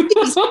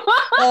 Bitch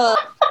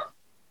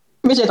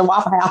at the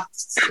Waffle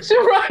House. She's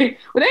right.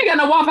 Well, they ain't got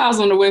no Waffle House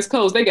on the West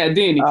Coast. They got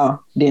Dennis. Oh,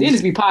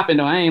 Dennis be popping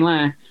though. I ain't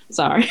lying.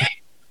 Sorry.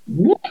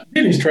 What?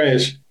 Dennis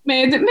trash.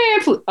 Man.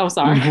 Oh,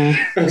 sorry.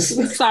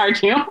 Mm-hmm. Sorry,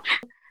 Kim.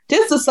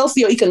 Just the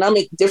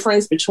socioeconomic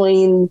difference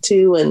between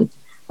two and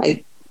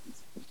like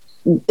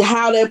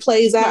how that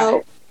plays out.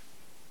 Right.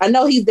 I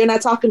know they're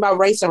not talking about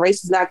race, and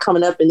race is not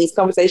coming up in these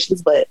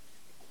conversations, but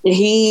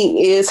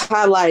he is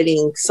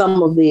highlighting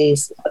some of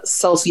these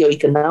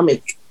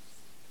socioeconomic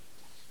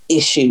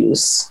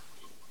issues.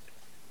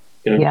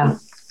 Yeah.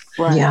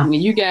 Right. Yeah.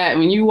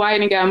 When you white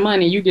and got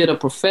money, you get a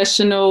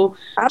professional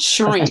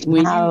shrink.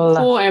 When you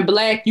poor and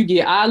black, you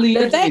get Ali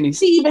or Dennis.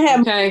 The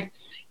fact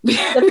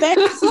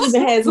that she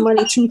even has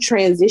money to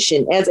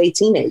transition as a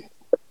teenager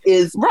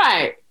is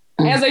right.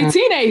 As a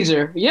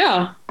teenager,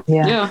 yeah.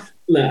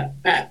 Nah,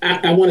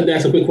 I wanted to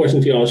ask a quick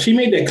question to y'all. She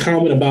made that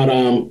comment about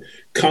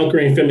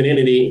conquering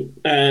femininity,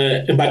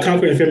 and by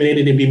conquering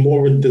femininity, be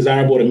more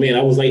desirable to men.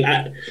 I was like,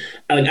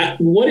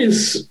 what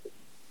is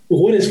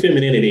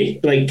femininity?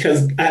 Like,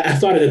 because I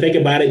started to think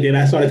about it, then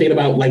I started thinking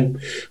about like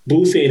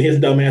Boosie and his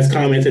dumbass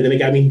comments, and then it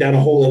got me down a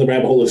whole other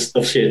rabbit hole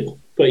of shit.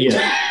 But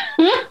yeah.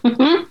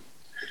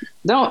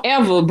 Don't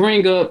ever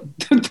bring up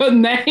the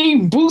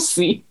name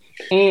Boosie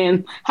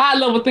and high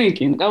level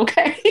thinking,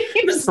 okay?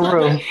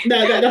 No. I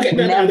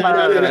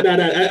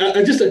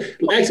just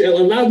actually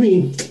allow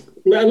me.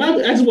 I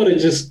just want to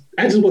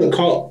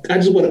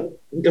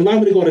allow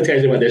me to go on a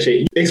tangent about that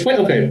shit. Explain.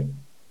 Okay,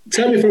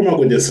 tell me if I'm wrong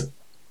with this.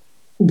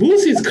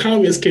 Boosie's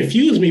comments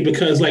confuse me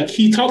because like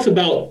he talks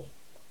about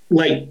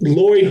like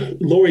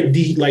Lori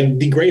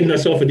degrading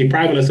herself or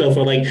depriving herself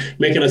or like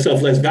making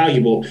herself less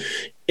valuable.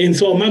 And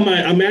so in my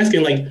mind, I'm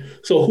asking like,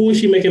 so who is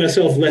she making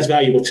herself less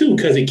valuable to?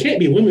 Because it can't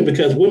be women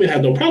because women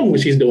have no problem with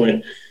what she's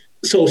doing.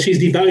 So she's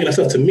devaluing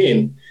herself to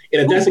men.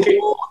 And if that's the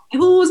case,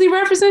 who was he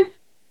referencing?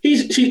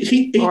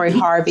 Lori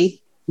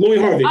Harvey. Lori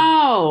Harvey.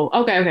 Oh,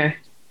 okay.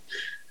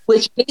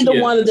 Which neither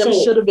one of them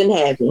should have been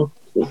having.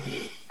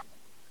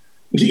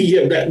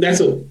 Yeah, that's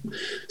a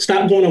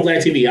stop going on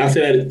Vlad TV. I'll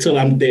say that till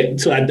I'm dead,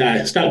 till I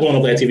die. Stop going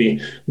on Vlad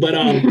TV. But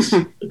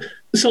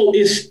so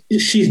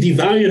she's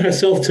devaluing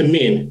herself to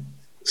men.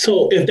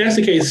 So if that's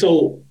the case,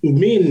 so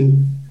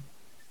men,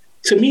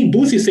 to me,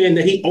 Boosie's saying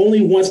that he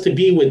only wants to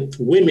be with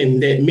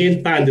women that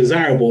men find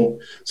desirable.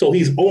 So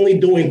he's only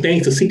doing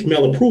things to seek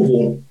male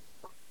approval,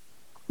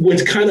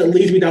 which kind of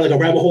leads me down like a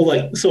rabbit hole.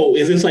 Like, so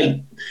is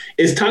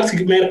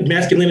toxic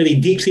masculinity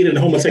deep-seated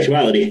in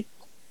homosexuality?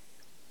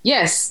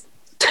 Yes.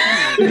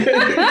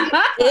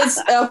 It's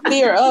a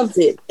fear of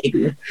it,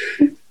 baby.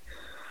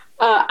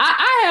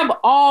 I have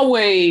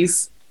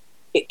always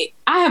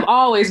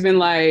been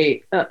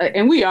like,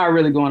 and we are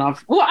really going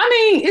off. Well, I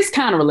mean, it's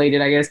kind of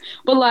related, I guess.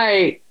 But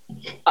like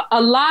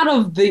a lot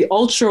of the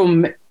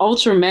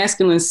ultra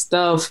masculine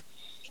stuff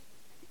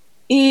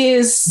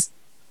is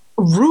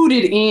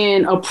rooted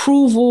in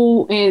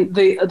approval and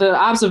the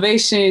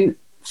observation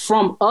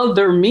from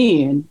other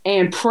men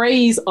and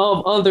praise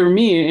of other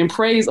men and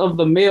praise of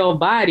the male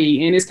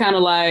body. And it's kind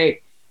of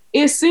like,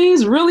 it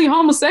seems really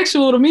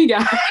homosexual to me,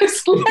 guys.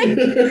 Like,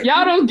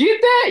 y'all don't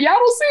get that? Y'all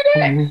don't see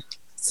that? Mm-hmm.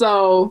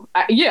 So,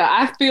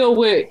 I feel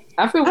what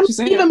you're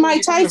saying. Even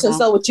Mike Tyson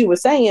saw what you were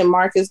saying,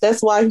 Marcus.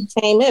 That's why he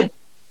came in.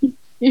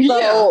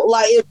 So,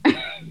 like...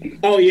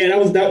 Oh, yeah, that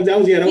was yeah,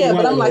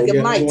 but I'm like,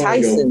 if Mike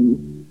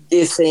Tyson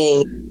is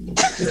saying...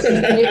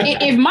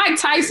 if Mike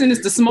Tyson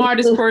is the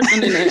smartest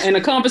person in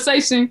a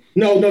conversation,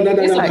 no,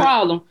 it's a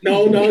problem.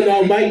 No.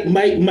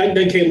 Mike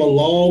done came a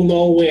long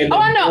way. Oh,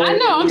 I know.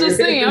 I'm just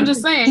saying.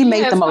 He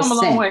made the most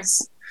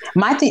sense.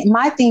 My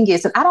thing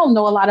is, and I don't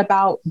know a lot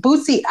about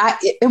Boosie.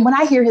 When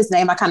I hear his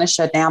name, I kind of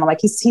shut down. I'm like,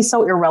 he's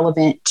so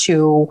irrelevant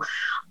to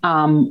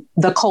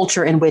the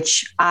culture in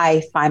which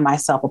I find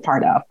myself a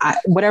part of.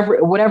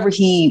 Whatever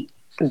he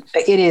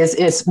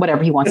is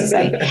whatever he wants to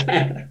say.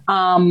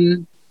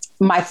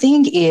 My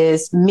thing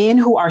is, men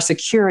who are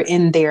secure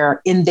in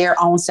their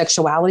own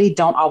sexuality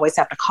don't always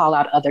have to call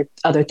out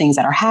other things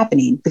that are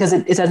happening because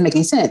it doesn't make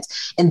any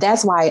sense. And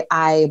that's why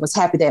I was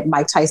happy that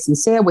Mike Tyson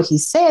said what he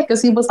said,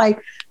 because he was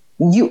like,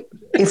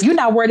 if you're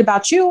not worried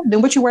about you,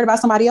 then what you worried about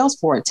somebody else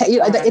for? It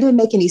didn't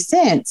make any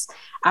sense.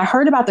 I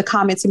heard about the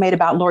comments he made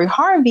about Lori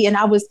Harvey, and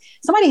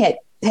somebody had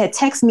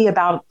texted me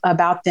about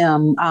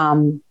them,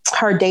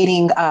 her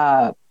dating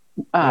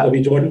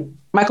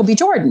Michael B.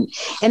 Jordan.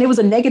 And it was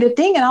a negative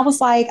thing. And I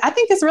was like, I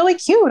think it's really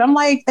cute. I'm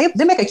like,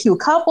 they make a cute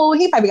couple.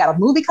 He probably got a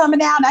movie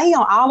coming out. Now he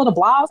on all of the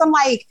blogs. I'm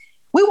like,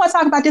 We want to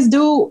talk about this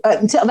dude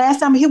until last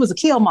time he was a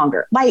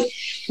killmonger. Like,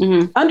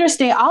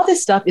 understand all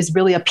this stuff is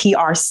really a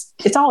PR.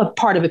 It's all a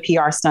part of a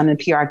PR stunt and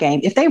a PR game.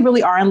 If they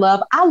really are in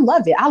love, I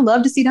love it. I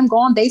love to see them go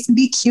on dates and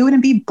be cute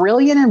and be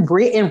brilliant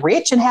and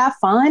rich and have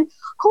fun.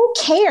 Who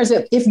cares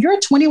if you're a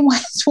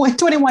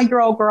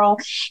 21-year-old girl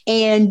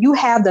and you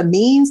have the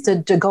means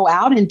to go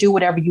out and do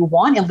whatever you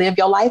want and live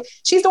your life?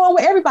 She's doing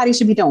what everybody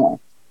should be doing.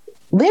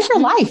 Live your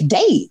life,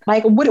 date.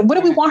 Like, what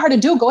do we want her to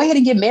do? Go ahead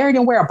and get married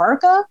and wear a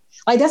burqa?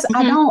 Like, that's,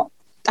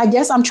 I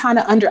guess I'm trying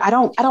to I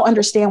don't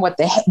understand where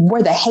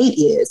the hate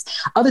is,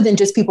 other than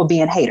just people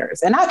being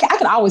haters. And I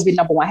can always be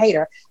number one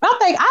hater, but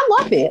I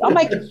love it. I'm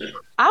like,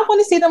 I want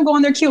to see them go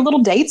on their cute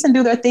little dates and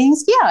do their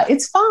things. Yeah,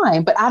 it's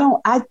fine. But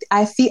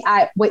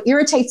what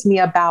irritates me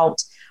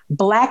about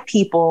Black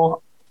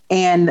people,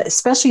 and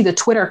especially the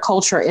Twitter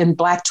culture in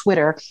Black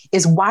Twitter,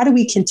 is why do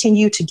we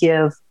continue to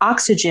give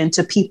oxygen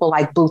to people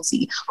like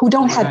Bootsy, who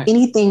don't have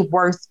anything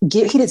worth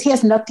he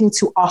has nothing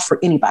to offer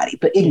anybody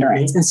but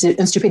ignorance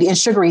and stupidity and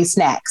sugary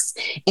snacks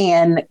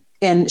and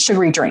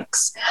sugary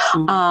drinks.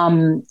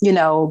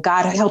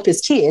 God help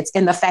his kids.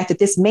 And the fact that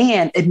this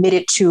man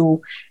admitted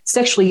to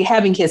sexually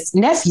having his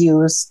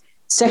nephews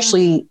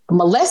sexually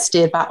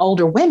molested by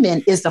older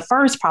women is the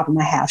first problem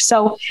I have.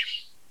 So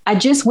I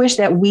just wish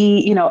that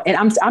we, and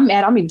I'm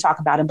mad, I'm even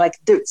talking about him, like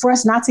for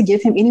us not to give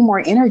him any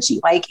more energy.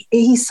 Like,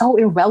 he's so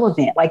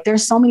irrelevant. Like,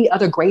 there's so many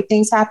other great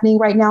things happening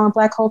right now in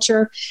Black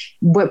culture,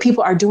 but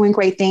people are doing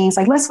great things.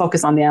 Like, let's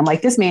focus on them.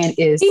 Like, this man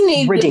is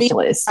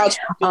ridiculous.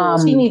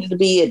 He needed to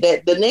be at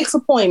the next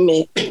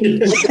appointment.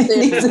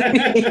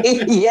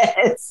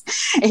 Yes.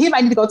 And he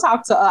might need to go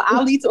talk to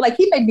Ali.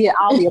 He may be an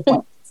Ali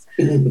appointment.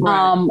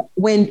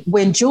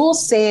 When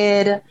Jules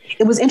said,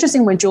 it was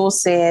interesting when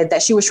Jules said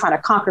that she was trying to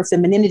conquer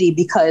femininity,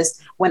 because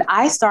when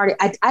I started,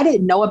 I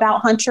didn't know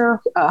about Hunter.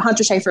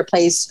 Hunter Schafer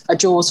plays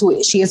Jules,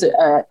 she is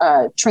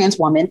a trans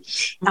woman.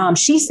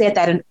 She said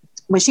that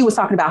when she was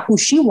talking about who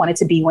she wanted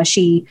to be when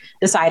she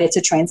decided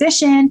to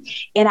transition,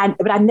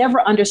 but I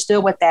never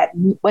understood what that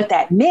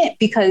meant,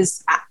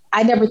 because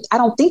I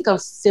don't think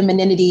of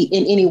femininity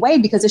in any way,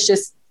 because it's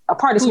just a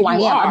part of who I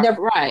am.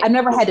 I've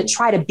never had to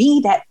try to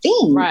be that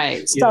thing.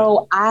 Right.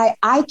 So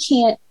I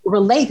can't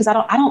relate, because I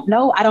don't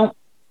know.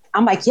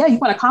 I'm like, yeah, you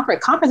want to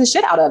conquer the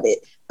shit out of it.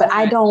 But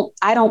I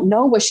don't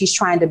know what she's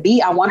trying to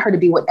be. I want her to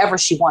be whatever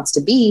she wants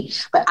to be,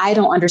 but I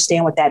don't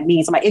understand what that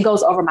means. I'm like, it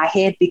goes over my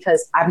head,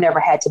 because I've never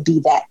had to be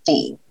that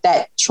thing,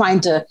 that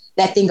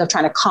thing of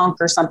trying to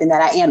conquer something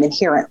that I am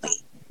inherently.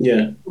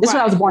 Yeah. Just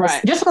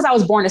because I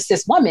was born a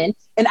cis woman,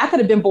 and I could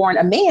have been born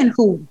a man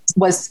who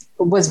was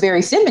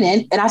very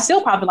feminine, and I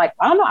still probably like,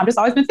 I don't know, I've just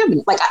always been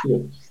feminine. Like,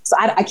 so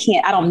I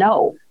can't, I don't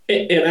know.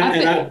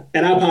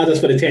 And I apologize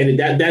for the tangent.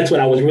 That's what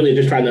I was really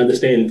just trying to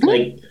understand.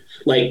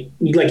 Like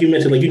you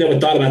mentioned, like, you never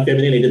thought about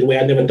femininity the way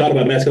I never thought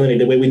about masculinity,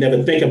 the way we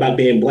never think about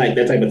being Black,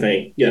 that type of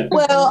thing. Yeah.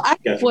 Well,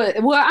 because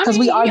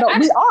we are,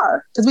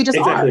 because we just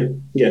exactly. are.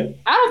 Yeah.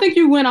 I don't think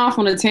you went off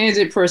on a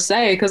tangent per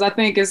se, because I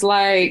think it's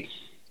like,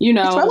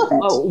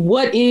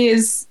 what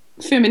is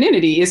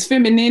femininity? Is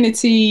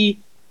femininity,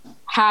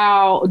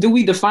 how do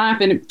we define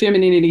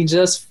femininity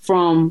just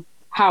from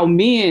how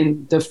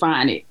men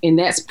define it? And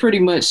that's pretty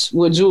much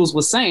what Jules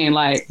was saying.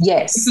 Like,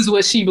 yes, this is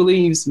what she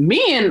believes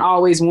men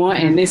always want.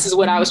 And this is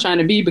what I was trying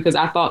to be, because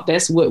I thought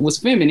that's what was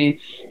feminine.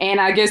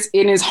 And I guess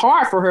it is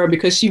hard for her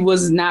because she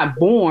was not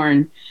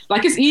born.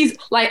 Like, it's easy.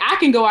 Like, I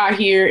can go out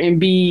here and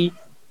be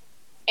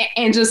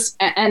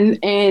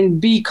and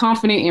be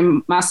confident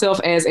in myself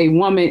as a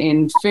woman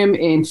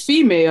and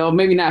female,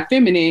 maybe not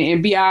feminine,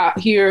 and be out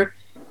here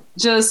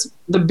just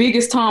the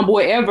biggest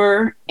tomboy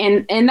ever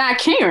and not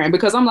caring,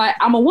 because I'm like,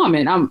 I'm a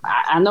woman.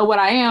 I know what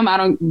I am. I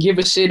don't give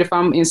a shit if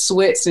I'm in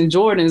sweats and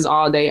Jordans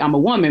all day. I'm a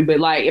woman. But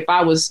like, if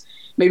I was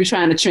maybe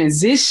trying to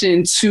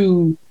transition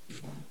to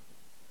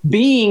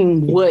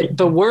being what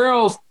the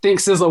world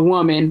thinks is a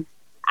woman,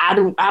 I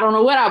don't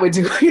know what I would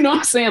do. You know what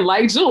I'm saying?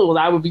 Like Jules,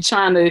 I would be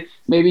trying to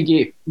maybe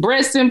get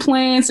breast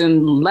implants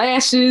and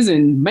lashes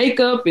and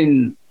makeup,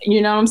 and you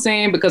know what I'm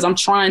saying? Because I'm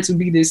trying to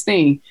be this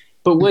thing.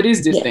 But what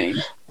is this thing?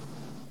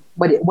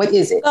 What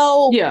is it?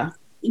 So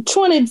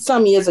 20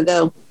 some years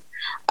ago,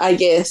 I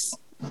guess,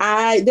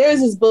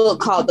 there's this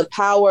book called The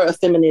Power of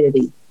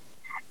Femininity.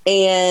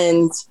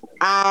 And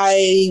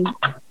I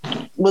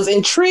was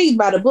intrigued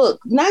by the book.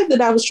 Not that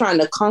I was trying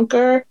to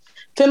conquer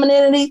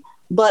femininity,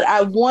 but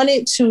I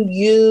wanted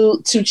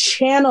to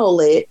channel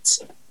it,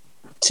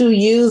 to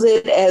use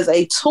it as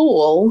a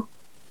tool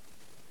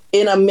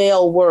in a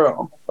male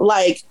world.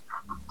 Like,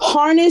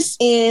 harness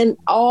in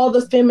all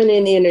the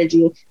feminine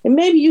energy. And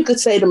maybe you could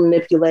say to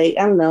manipulate,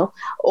 I don't know.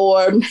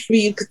 Or maybe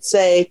you could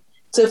say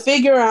to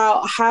figure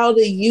out how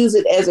to use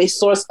it as a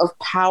source of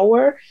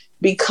power,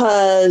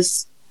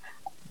 because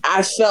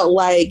I felt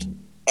like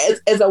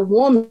as a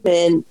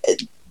woman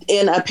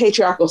in a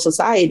patriarchal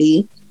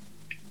society,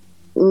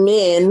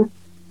 men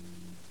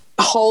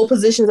hold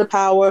positions of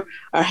power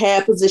or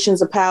had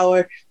positions of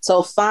power.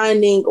 So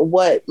finding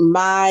what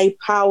my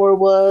power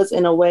was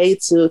in a way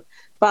to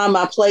find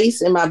my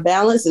place and my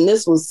balance. And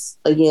this was,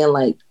 again,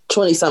 like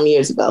 20 some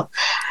years ago.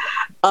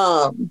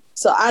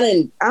 So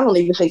I don't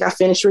even think I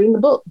finished reading the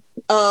book.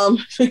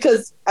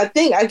 Because I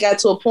think I got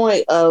to a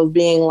point of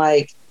being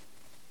like,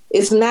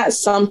 it's not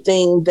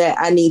something that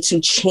I need to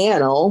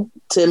channel,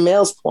 to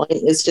Mel's point.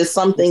 It's just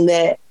something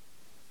that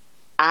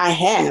I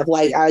have.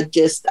 Like,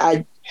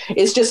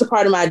 it's just a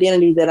part of my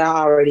identity that I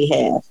already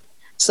have.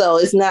 So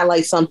it's not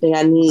like something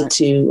I need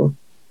to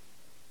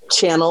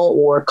channel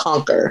or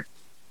conquer.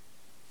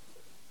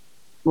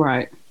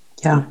 Right.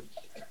 Yeah.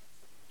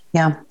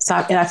 Yeah. So,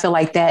 and I feel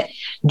like that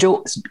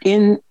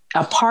in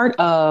a part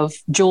of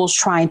Jules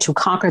trying to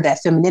conquer that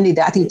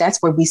femininity, I think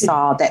that's where we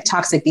saw that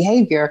toxic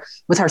behavior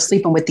with her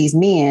sleeping with these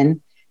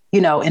men,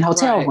 in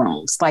hotel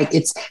rooms. Like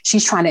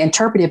she's trying to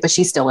interpret it, but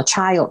she's still a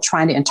child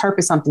trying to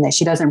interpret something that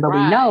she doesn't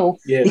really know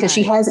because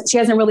she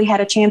hasn't really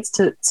had a chance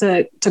to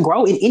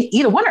grow in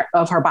either one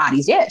of her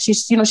bodies yet.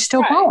 She's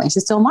still growing.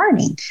 She's still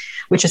learning,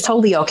 which is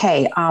totally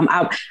okay.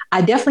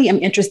 I definitely am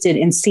interested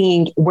in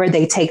seeing where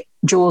they take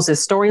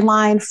Jules's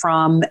storyline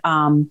from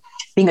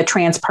being a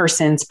trans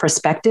person's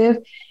perspective.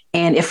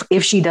 And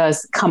if she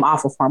does come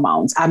off of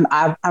hormones, I'm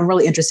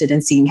really interested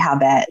in seeing how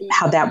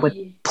that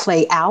would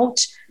play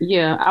out.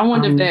 Yeah, I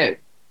wonder if that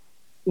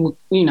would,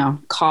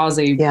 cause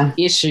a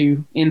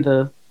issue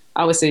in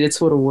I would say the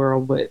Twitter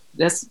world, but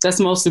that's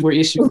mostly where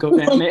issues go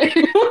down there.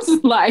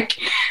 It's like,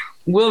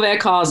 will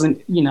that cause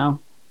and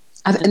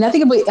I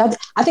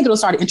think it'll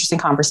start an interesting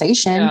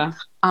conversation. Yeah.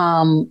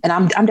 And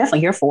I'm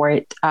definitely here for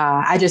it.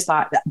 I just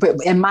thought, but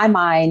in my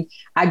mind,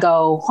 I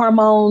go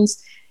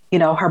hormones,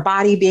 her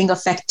body being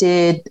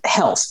affected,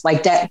 health,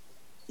 like that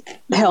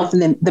health,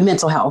 and then the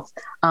mental health,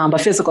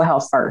 but physical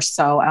health first.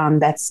 So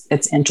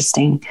it's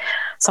interesting.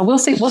 So we'll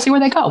see where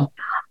they go.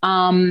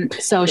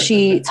 So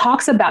she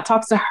talks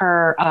to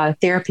her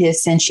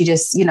therapist, and she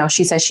just,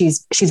 she says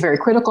she's very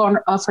critical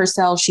of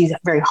herself. She's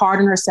very hard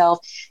on herself.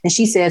 And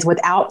she says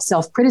without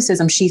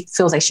self-criticism, she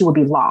feels like she would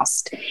be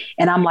lost.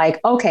 And I'm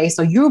like, okay,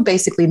 so you're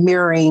basically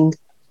mirroring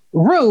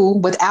Rue.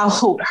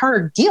 Without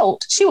her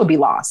guilt, she would be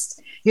lost.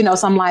 So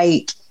I'm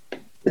like,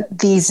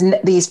 these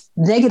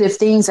negative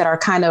things that are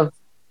kind of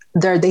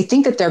they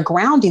think that they're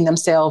grounding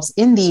themselves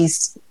in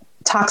these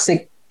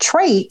toxic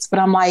traits, but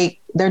I'm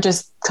like, they're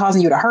just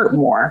causing you to hurt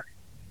more.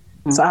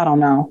 Mm-hmm. So I don't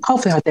know.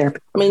 Hopefully her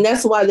therapist. I mean,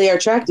 that's why they're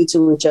attracted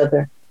to each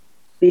other,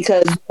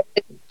 because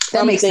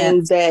that makes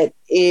sense. That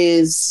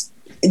is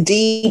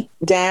deep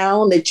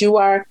down that you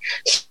are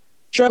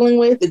struggling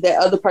with, that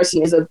other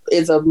person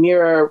is a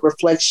mirror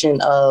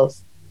reflection of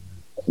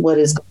what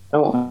is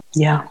going on.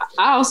 Yeah.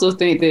 I also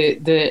think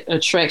that the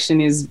attraction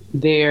is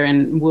there,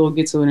 and we'll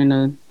get to it in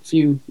a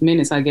few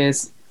minutes, I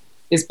guess.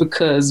 It's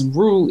because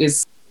Rue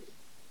is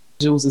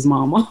Jules'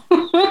 mama.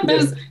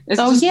 It's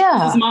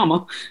Jules'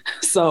 mama.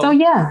 So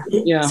yeah.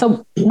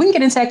 So we can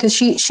get into that because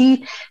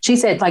she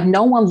said like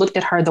no one looked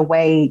at her the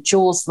way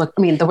Jules looked.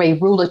 I mean, the way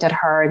Rue looked at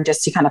her, and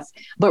just to kind of.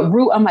 But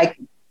Rue, I'm like,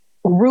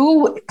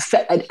 Rue,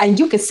 and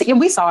you could see, and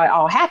we saw it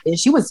all happen.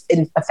 She was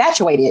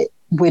infatuated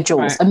with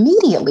Jules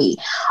immediately,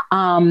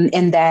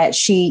 and that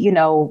she,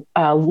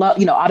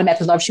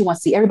 automatically love. She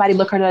wants to see everybody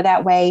look at her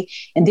that way.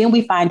 And then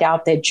we find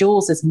out that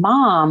Jules's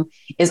mom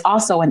is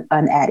also an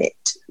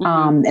addict,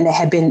 and it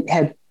had been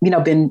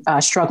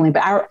struggling.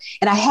 But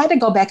I had to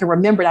go back and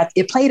remember that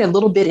it played a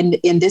little bit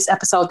in this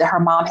episode that her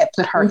mom had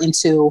put her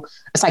into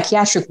a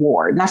psychiatric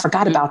ward, and I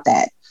forgot about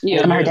that.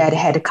 Yeah, and her dad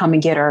had to come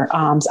and get her.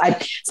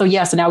 So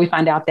now we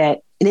find out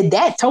that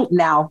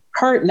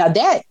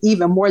that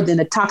even more than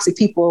the toxic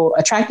people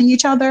attracting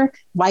each other,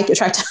 I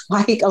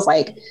was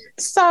like,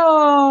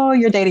 so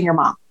you're dating your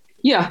mom.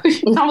 Yeah.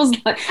 I was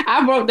like,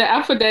 I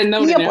put that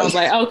note in there. I was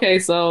like, okay,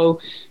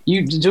 so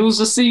Jules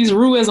just sees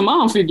Rue as a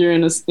mom figure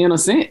in a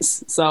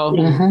sense. So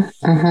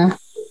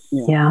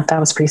yeah, that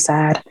was pretty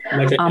sad.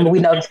 Like we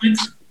know,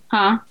 complex?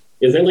 Huh?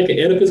 Is that like an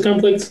Oedipus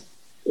complex?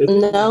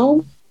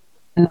 No,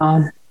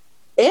 not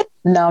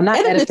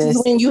Oedipus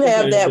is when you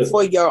have that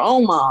for your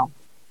own mom.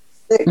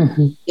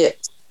 Mm-hmm.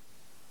 Yes.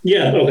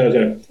 Yeah.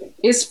 Okay.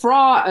 It's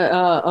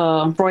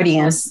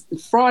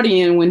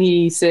Freudian when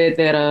he said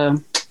that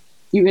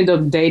you end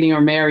up dating or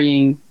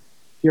marrying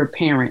your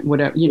parent,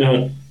 whatever,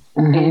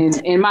 Mm-hmm. And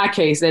in my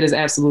case, that is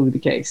absolutely the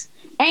case.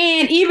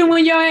 And even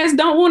when your ass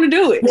don't want to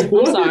do it,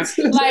 I'm sorry.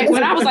 Like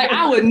when I was like,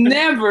 I would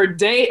never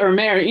date or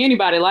marry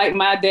anybody like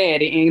my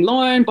daddy. And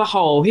lo and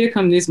behold, here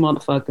comes this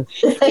motherfucker.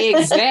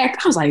 Exactly. I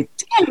was like,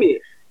 damn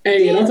it.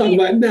 Hey, and I'm talking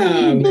about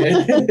man.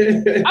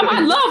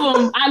 I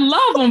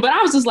love him, but I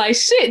was just like,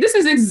 shit, this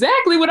is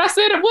exactly what I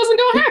said it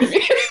wasn't going to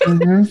happen.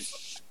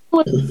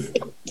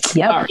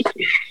 Mm-hmm.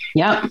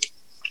 Yep.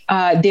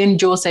 Then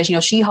Jules says,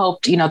 she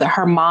hoped, that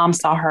her mom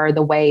saw her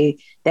the way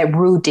that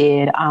Rue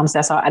did. So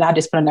that's all. And I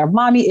just put in there,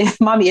 mommy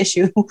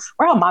issue.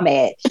 Where her mom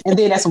at? And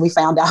then that's when we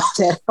found out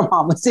that her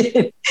mom was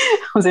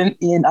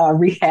in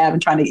rehab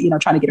and trying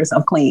to get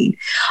herself clean.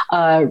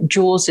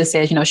 Jules just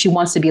says, she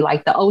wants to be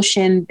like the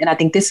ocean. And I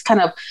think this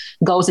kind of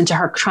goes into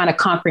her trying to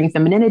conquering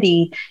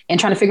femininity and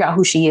trying to figure out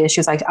who she is.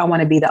 She was like, I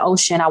want to be the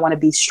ocean. I want to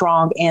be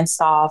strong and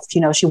soft.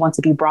 She wants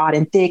to be broad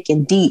and thick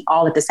and deep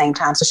all at the same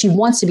time. So she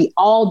wants to be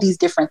all these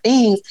different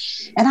things.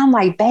 And I'm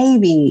like,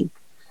 baby,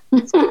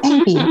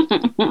 Baby,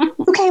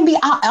 you can't be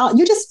out.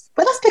 You just,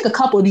 but let's pick a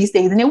couple of these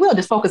things and then we'll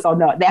just focus on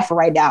that for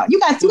right now. You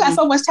got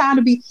so much time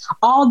to be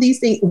all these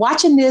things.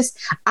 Watching this,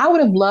 I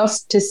would have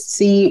loved to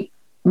see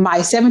my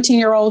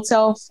 17-year-old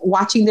self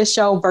watching this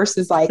show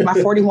versus like my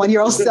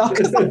 41-year-old self.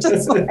 Cause I'm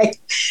just like,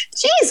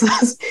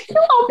 Jesus, you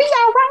gonna be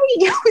all right.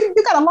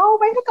 You got a long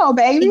way to go,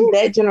 baby.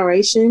 That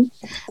generation,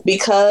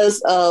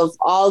 because of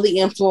all the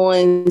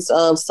influence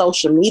of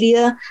social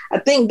media, I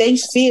think they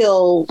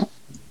feel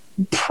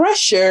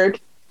pressured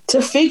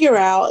to figure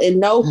out and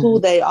know who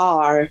they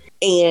are.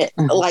 And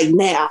like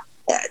now,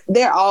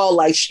 they're all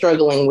like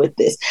struggling with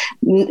this.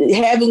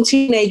 Having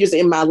teenagers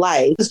in my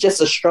life is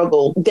just a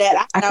struggle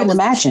that I couldn't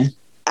imagine.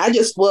 I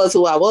just was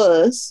who I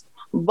was.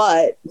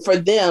 But for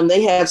them,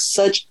 they have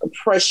such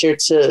pressure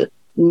to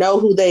know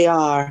who they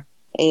are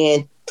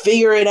and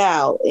figure it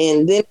out.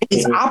 And then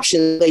these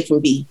options they can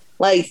be.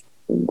 Like,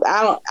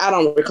 I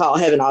don't recall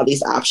having all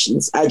these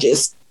options. I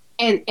just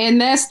And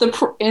that's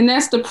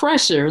the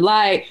pressure.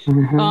 Like,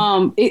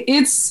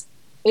 it's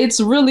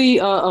really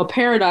a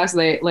paradox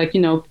that, like,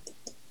 you know,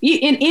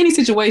 in any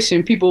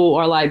situation, people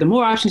are like, the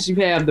more options you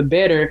have, the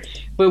better.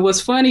 But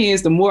what's funny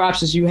is the more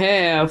options you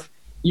have,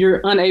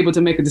 you're unable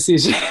to make a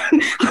decision.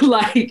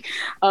 Like,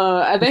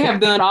 they have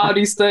done all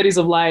these studies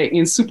of like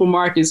in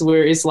supermarkets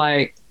where it's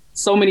like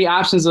so many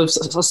options of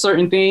a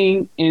certain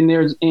thing,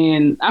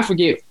 and I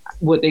forget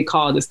what they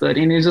call the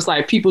study, and it's just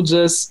like people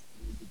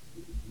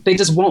they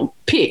just won't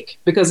pick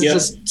because it's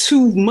just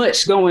too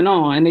much going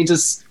on, and they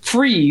just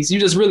freeze. You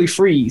just really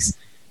freeze,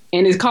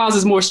 and it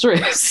causes more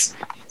stress.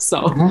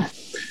 So,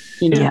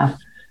 you know. Yeah.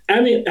 I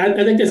mean, I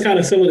think that's kind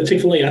of similar to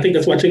Chick-fil-A. I think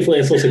that's why Chick-fil-A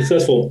is so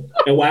successful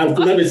and why I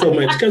love it so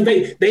much, because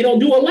they don't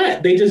do a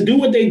lot. They just do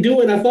what they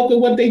do, and I fuck with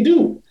what they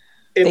do.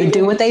 And they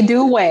do what they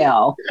do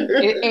well.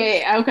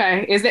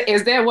 Okay. Is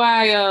that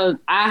why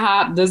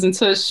IHOP doesn't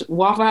touch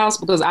Waffle House?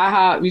 Because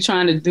IHOP, we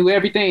trying to do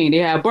everything. They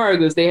have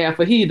burgers, they have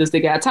fajitas,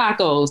 they got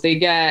tacos, they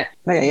got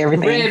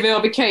everything. Red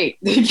velvet cake,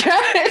 they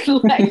got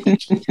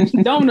like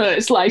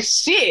donuts. Like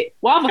shit.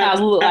 Waffle House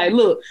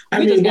look,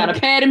 we just got a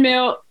patty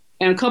melt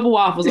and a couple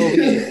waffles over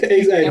here.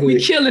 Exactly. And we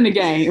killing the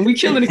game.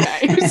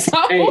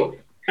 So, hey,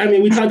 I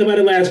mean, we talked about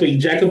it last week.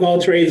 Jack of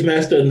all trades,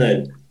 master of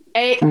none.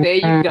 Hey, there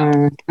you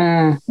go.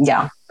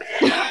 Yeah.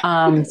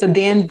 So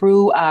then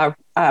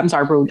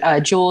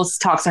Jules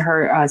talks to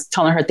her,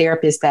 telling her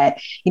therapist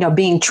that, you know,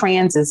 being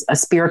trans is a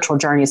spiritual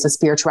journey. It's a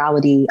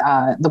spirituality,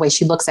 the way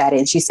she looks at it.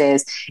 And she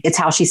says it's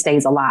how she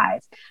stays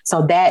alive.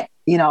 So that,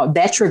 you know,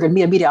 that triggered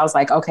me immediately. I was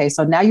like, okay,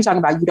 so now you're talking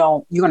about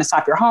you're going to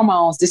stop your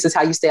hormones. This is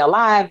how you stay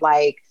alive.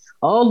 Like,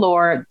 oh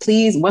Lord,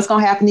 please, what's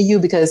going to happen to you?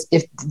 Because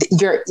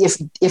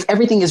if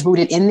everything is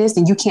rooted in this,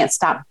 then you can't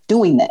stop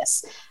doing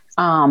this.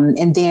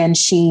 And then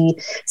she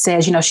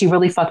says, you know, she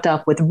really fucked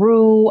up with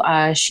Rue.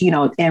 She, you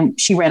know, and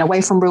she ran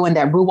away from Rue, and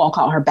that Rue won't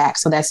call her back.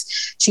 So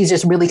she's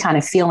just really kind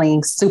of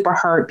feeling super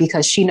hurt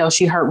because she knows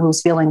she hurt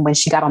Rue's feeling when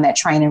she got on that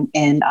train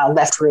and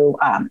left Rue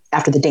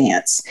after the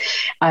dance.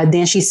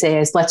 Then she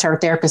says, lets her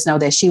therapist know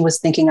that she was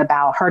thinking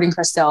about hurting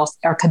herself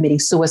or committing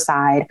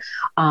suicide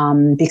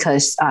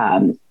because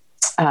of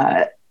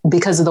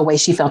the way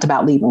she felt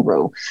about leaving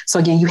Rue. So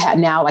again, you have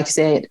now, like I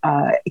said,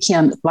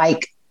 Kim,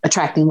 like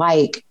attracting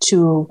like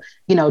to,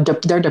 you know,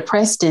 they're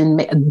depressed in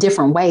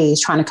different ways,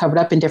 trying to cover it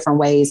up in different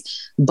ways,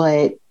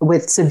 but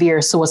with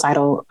severe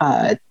suicidal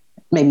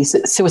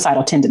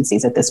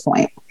tendencies at this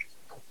point,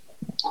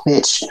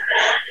 which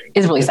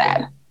is really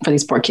sad for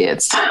these poor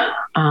kids.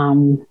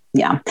 Then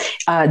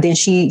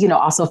she, you know,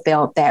 also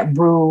felt that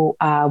Rue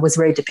was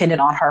very dependent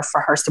on her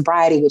for her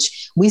sobriety,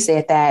 which we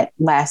said that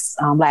last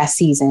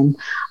season.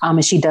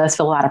 And she does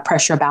feel a lot of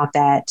pressure about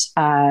that.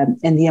 And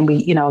then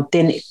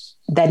then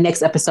that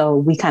next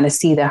episode, we kind of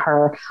see that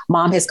her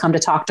mom has come to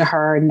talk to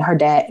her, and her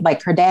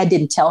dad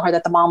didn't tell her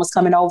that the mom was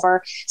coming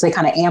over. So they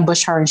kind of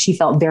ambushed her, and she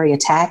felt very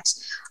attacked.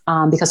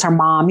 Because her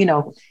mom, you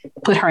know,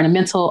 put her in a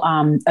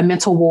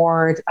mental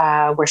ward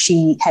where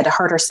she had to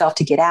hurt herself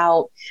to get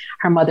out.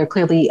 Her mother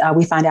clearly,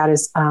 we find out,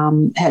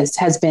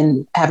 has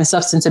been having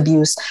substance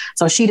abuse.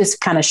 So she just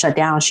kind of shut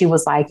down. She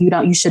was like,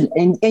 you shouldn't,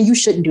 and you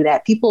shouldn't do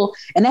that. People,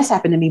 and that's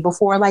happened to me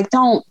before. Like,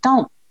 don't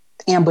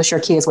ambush your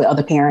kids with the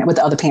other parent.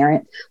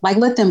 Like,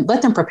 let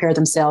them prepare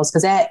themselves,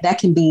 because that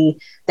can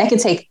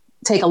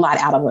take a lot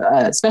out of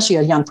especially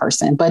a young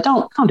person. But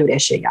don't do that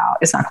shit, y'all.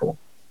 It's not cool.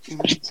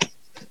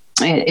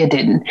 It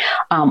didn't.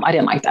 I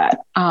didn't like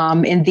that.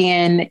 And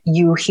then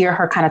you hear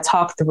her kind of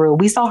talk through.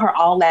 We saw her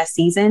all last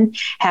season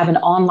have an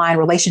online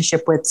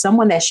relationship with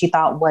someone that she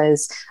thought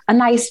was a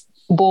nice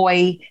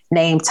boy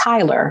named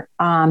Tyler.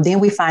 Then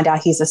we find out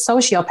he's a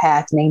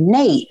sociopath named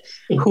Nate,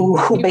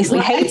 who basically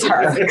hates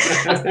her.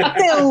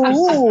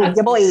 Ooh,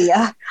 your boy.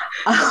 I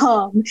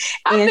don't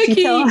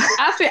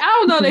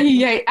know that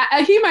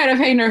he might have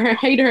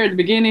hated her at the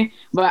beginning,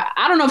 but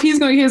I don't know if he's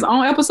going to get his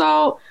own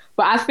episode.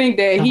 But I think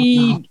that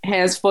he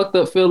has fucked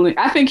up feelings.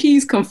 I think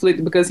he's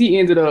conflicted because he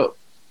ended up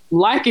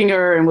liking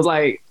her and was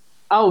like,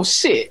 oh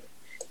shit.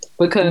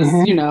 Because,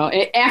 you know,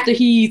 after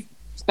he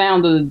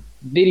found the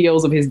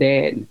videos of his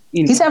dad.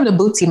 You know. He's having a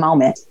Bootsy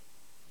moment.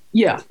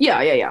 Yeah.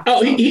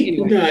 Oh,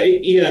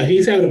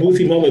 he's having a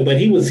Boosie moment, but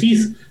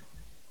he's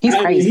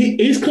crazy.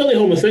 He's clearly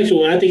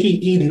homosexual, and I think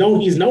he's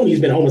known he's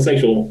been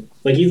homosexual.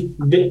 Like he's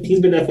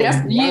been that for a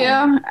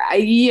while.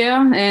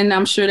 Yeah, and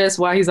I'm sure that's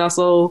why he's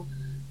also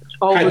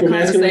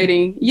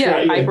overcompensating.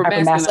 Yeah,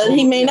 hypermasculine. But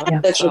he may not be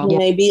sexual. He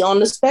may be on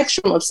the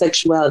spectrum of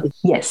sexuality.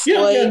 Yes.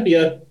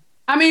 Yeah.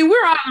 I mean,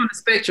 we're all on the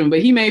spectrum,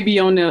 but he may be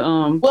on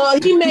the Well,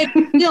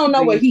 you don't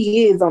know where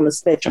he is on the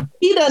spectrum.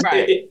 He doesn't.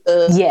 Right.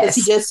 Yes.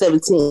 He's just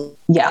 17.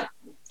 Yeah.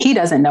 He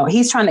doesn't know.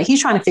 He's trying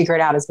to figure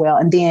it out as well.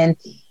 And then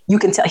you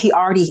can tell he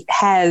already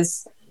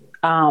has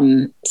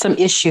some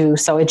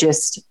issues. So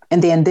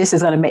and then this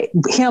is going to make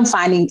him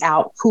finding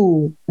out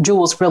who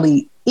Jules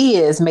really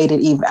is made it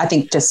even. I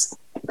think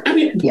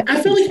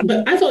I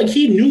feel like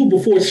he knew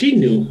before she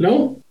knew.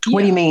 No.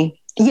 What do you mean?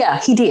 Yeah,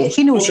 he did.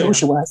 He knew who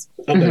she was.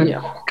 Okay.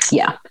 Mm-hmm.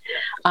 Yeah.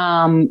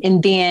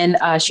 And then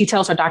she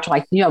tells her doctor,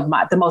 like,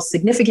 the most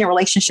significant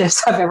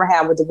relationships I've ever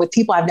had with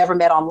people I've never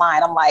met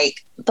online. I'm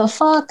like, the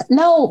fuck?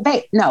 No,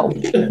 babe, no.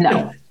 And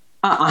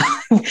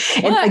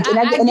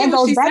that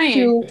goes back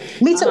to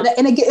me too.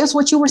 And it's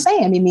what you were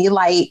saying, Mimi.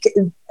 Like,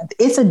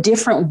 it's a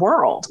different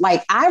world.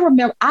 Like, I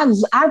remember,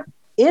 I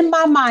in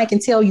my mind can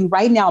tell you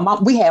right now,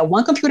 we had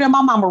one computer in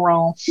my mama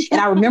room. And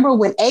I remember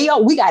when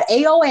we got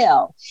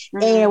AOL.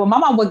 And when my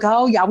mom would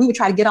go, we would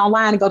try to get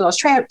online and go to those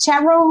chat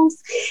rooms.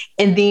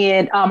 And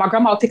then my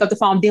grandma would pick up the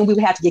phone. Then we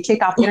would have to get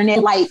kicked off the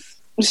internet. Like,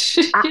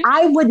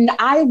 I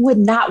would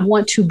not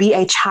want to be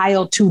a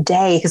child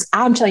today, because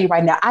I'm telling you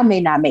right now, I may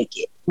not make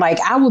it.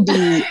 Like, I would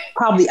be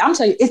I'm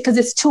telling you, it's because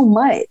it's too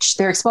much.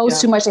 They're exposed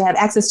too much. They have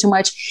access too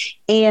much.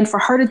 And for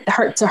her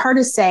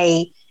to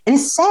say, and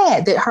it's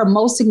sad that her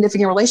most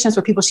significant relationships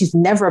with people she's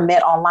never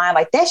met online,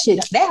 like that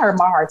hurt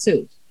my heart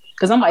too.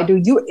 Because I'm like,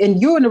 dude, you're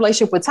in a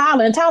relationship with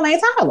Tyler, and Tyler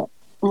ain't Tyler.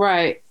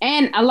 Right.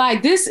 And I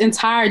like, this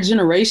entire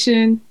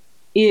generation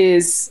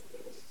is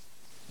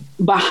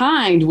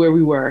behind where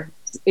we were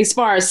as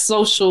far as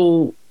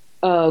social,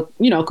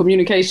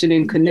 communication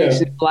and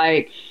connection. Yeah.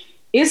 Like,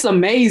 it's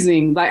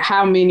amazing, like,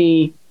 how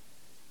many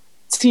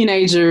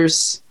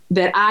teenagers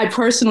that I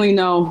personally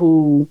know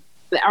who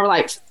are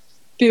like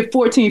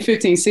 14,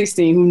 15,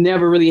 16, who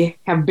never really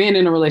have been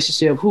in a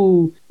relationship,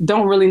 who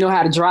don't really know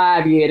how to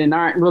drive yet and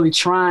aren't really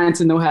trying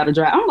to know how to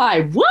drive. I'm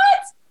like, what?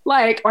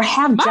 Like, or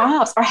have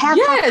jobs, or have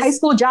like high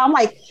school job. I'm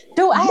like,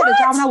 dude, I had a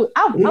job when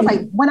I was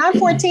like, when I'm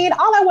 14,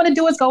 all I want to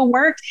do is go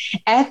work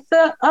at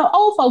the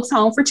old folks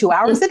home for 2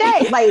 hours a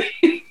day. Like,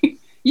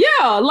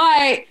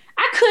 like,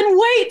 I couldn't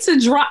wait to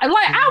drive.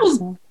 Like, I was,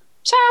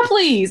 child,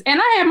 please.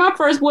 And I had my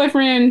first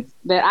boyfriend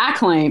that I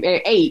claimed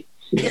at 8.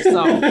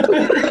 So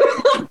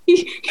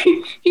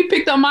he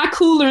picked up my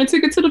cooler and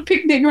took it to the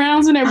picnic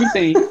grounds and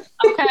everything.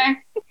 Okay.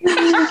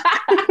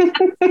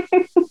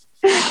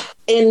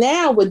 And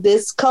now with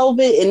this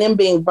COVID and them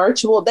being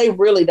virtual, they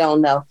really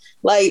don't know.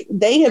 Like,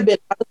 they have been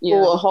out of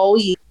school a whole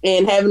year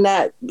and have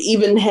not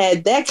even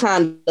had that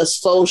kind of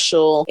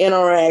social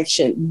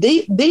interaction.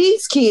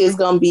 These kids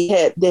gonna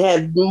they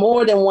have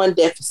more than one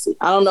deficit.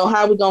 I don't know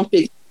how we're gonna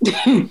fix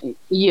it.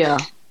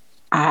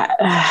 I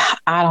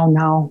don't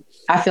know.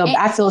 I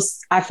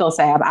feel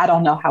sad. I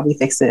don't know how we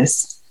fix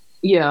this.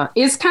 Yeah,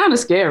 it's kind of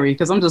scary,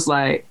 because I'm just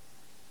like,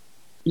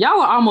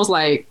 y'all are almost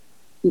like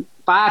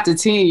 5 to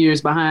 10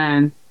 years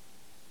behind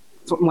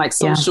from like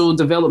social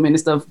development and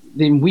stuff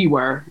than we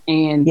were.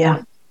 And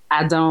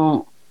I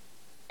don't,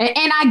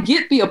 and I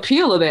get the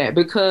appeal of that,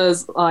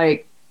 because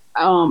like,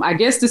 I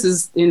guess this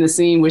is in the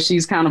scene where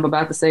she's kind of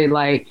about to say,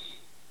 like,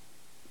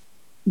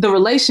 the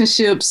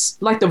relationships,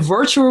 like the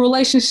virtual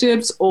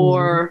relationships,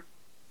 or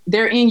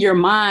they're in your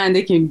mind,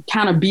 they can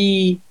kind of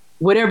be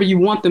whatever you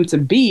want them to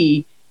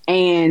be.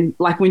 And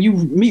like, when you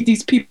meet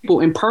these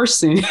people in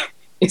person,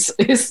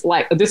 it's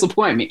like a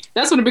disappointment.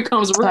 That's when it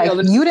becomes real.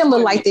 Like, you didn't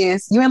look like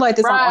this. You didn't look like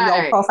this on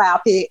your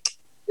profile pic.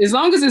 As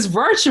long as it's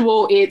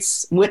virtual,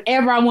 it's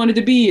whatever I wanted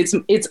to be.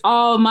 It's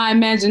all my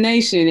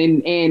imagination.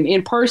 And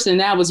in person,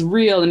 that was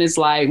real. And it's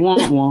like,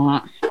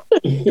 wah.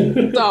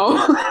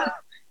 So,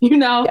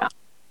 Yeah.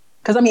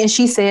 Because I mean,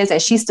 she says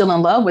that she's still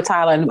in love with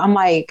Tyler. And I'm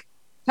like,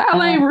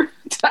 Tyler.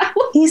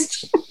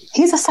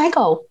 He's a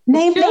psycho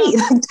named Nate.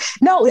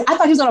 No, I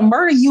thought he was gonna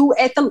murder you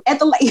at the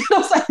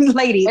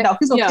lady. No,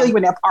 he's gonna kill you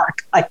in that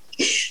park. Like,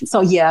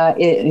 so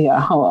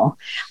hold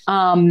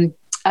on.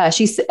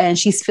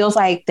 She feels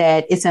like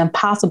that it's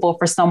impossible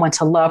for someone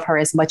to love her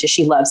as much as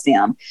she loves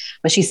them.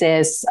 But she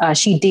says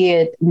she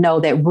did know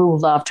that Rue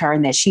loved her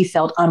and that she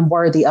felt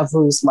unworthy of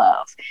Rue's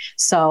love.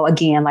 So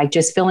again, like,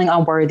 just feeling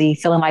unworthy,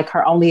 feeling like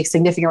her only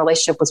significant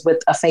relationship was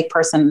with a fake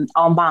person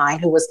online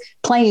who was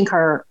playing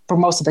her for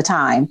most of the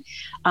time.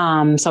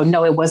 So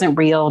no, it wasn't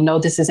real. No,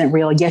 this isn't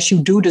real. Yes, you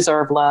do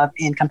deserve love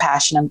and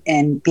compassion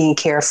and being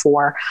cared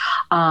for.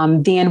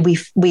 Then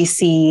we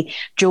see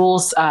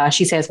Jules.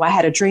 She says, "Well, I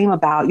had a dream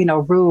about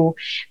Rue,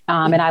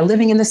 and I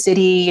living in the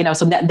city.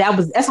 So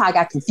that's how I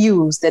got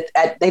confused.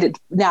 That they did.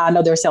 Now I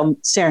know they're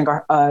sharing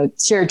a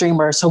shared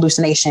dream or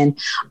hallucination.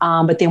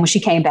 But then when she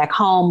came back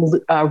home,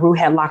 Rue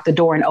had locked the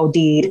door and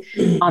OD'd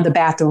on the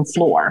bathroom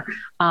floor.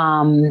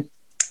 And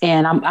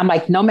I'm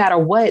like, no matter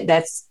what,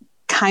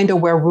 kind of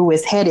where Rue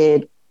is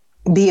headed,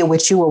 be it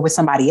with you or with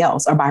somebody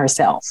else or by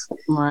herself.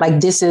 Right. Like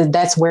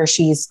that's where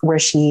she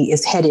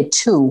is headed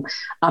to.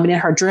 And in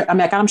her dream,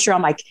 I'm sure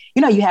I'm like,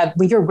 you have,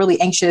 when you're really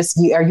anxious,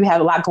 you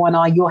have a lot going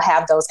on, you'll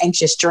have those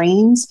anxious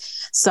dreams.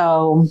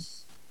 So,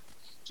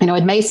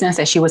 it made sense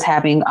that she was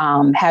having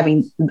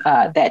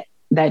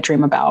that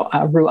dream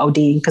about Rue OD,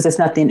 because it's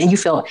nothing. And you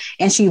feel,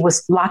 and she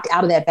was locked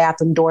out of that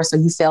bathroom door. So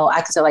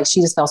I could say like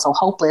she just felt so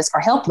hopeless or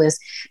helpless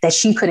that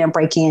she couldn't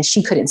break in.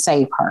 She couldn't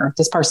save her,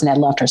 this person that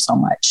loved her so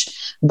much,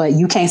 but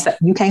you can't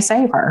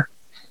save her.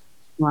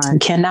 Right. You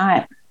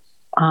cannot.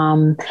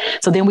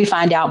 So then we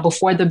find out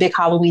before the big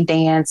Halloween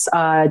dance,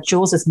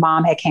 Jules's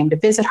mom had came to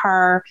visit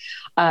her.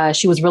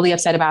 She was really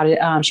upset about it.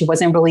 She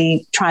wasn't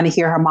really trying to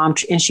hear her mom,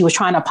 and she was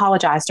trying to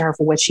apologize to her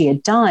for what she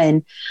had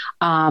done.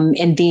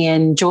 And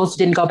then Jules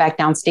didn't go back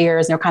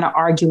downstairs. They're kind of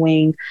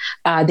arguing.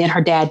 Then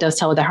her dad does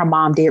tell her that her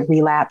mom did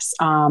relapse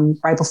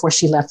right before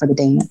she left for the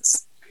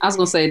dance. I was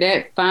going to say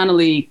that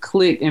finally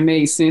clicked and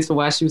made sense for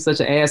why she was such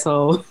an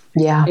asshole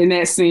in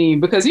that scene.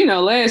 Because,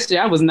 last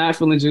year I was not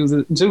feeling Jules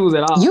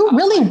at all. You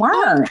really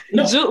weren't.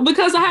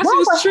 Because of how she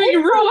was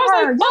treating Rue.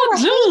 I was like, fuck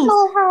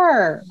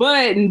Jules.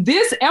 But in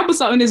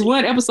this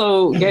one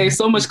episode gave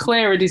so much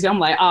clarity. So I'm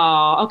like,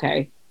 oh,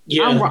 okay.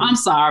 Yeah. I'm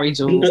sorry,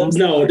 Jules.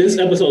 No, this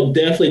episode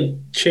definitely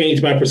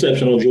changed my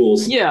perception of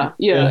Jules. Yeah,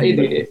 it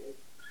did.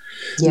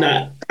 Yeah.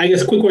 Now, I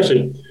guess, quick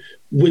question.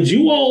 Would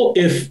you all,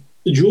 if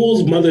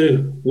Jules'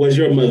 mother was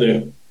your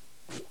mother,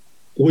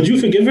 would you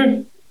forgive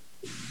her?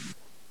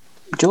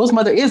 Jules'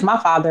 mother is my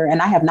father,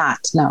 and I have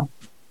not. No.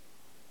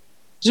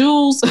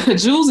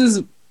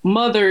 Jules's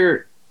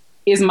mother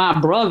is my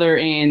brother,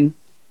 and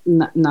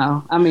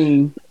no. I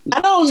mean,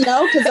 I don't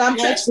know, because I'm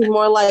actually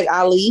more like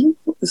Ali,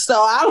 so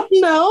I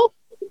don't know.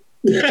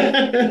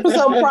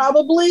 So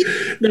probably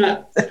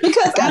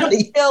because I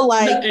don't feel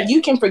like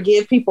you can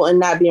forgive people and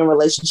not be in a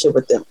relationship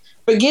with them.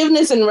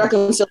 Forgiveness and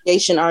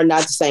reconciliation are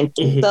not the same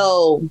thing.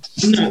 So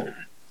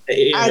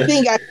I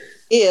think I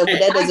forgive, but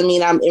that doesn't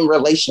mean I'm in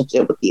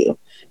relationship with you.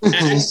 I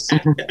guess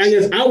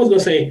I was gonna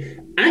say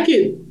I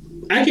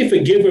can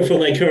forgive her for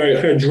like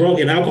her drug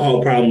and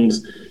alcohol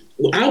problems.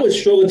 I would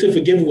struggle to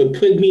forgive her with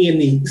putting me in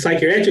the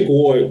psychiatric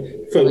ward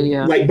for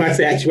like my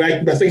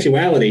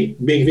sexuality,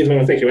 being confused by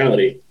my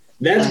sexuality.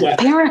 That's what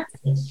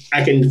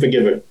I can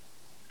forgive her.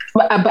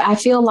 But I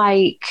feel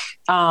like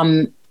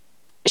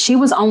she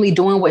was only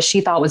doing what she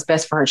thought was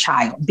best for her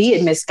child, be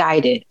it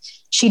misguided.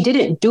 She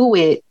didn't do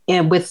it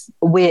with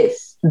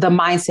the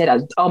mindset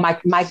of, oh,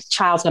 my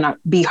child's going to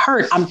be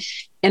hurt.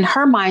 In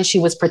her mind, she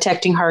was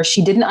protecting her.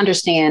 She didn't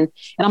understand.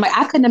 And I'm like,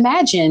 I couldn't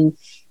imagine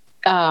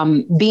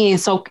being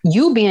as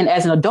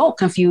an adult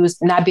confused,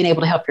 not being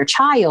able to help your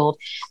child.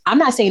 I'm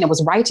not saying it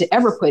was right to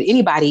ever put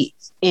anybody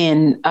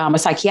in a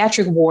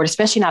psychiatric ward,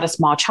 especially not a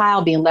small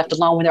child being left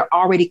alone when they're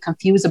already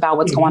confused about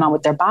what's going on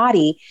with their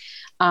body.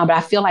 But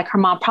I feel like her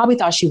mom probably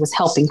thought she was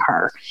helping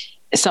her.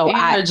 So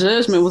her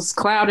judgment was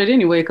clouded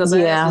anyway because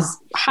it was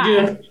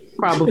high,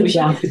 probably.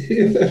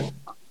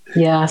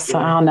 Yeah. So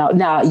I don't know.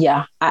 No,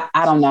 yeah,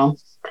 I don't know.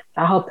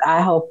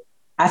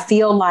 I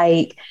feel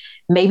like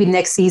maybe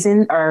next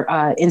season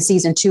or in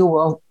season 2,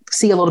 we'll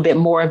see a little bit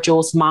more of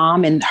Jules'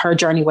 mom and her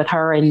journey with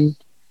her. And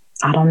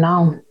I don't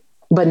know.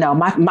 But no,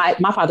 my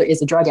father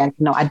is a drug addict.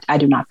 No, I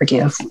do not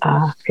forgive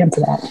him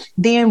for that.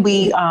 Then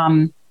we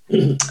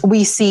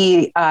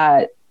see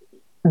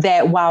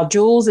that while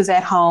Jules is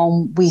at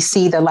home, we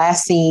see the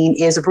last scene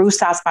is Rue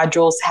stops by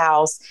Jules'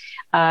 house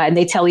and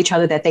they tell each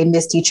other that they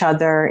missed each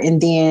other.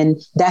 And then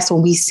that's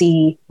when we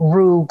see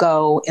Rue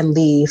go and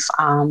leave.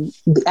 I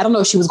don't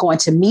know if she was going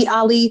to meet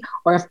Ali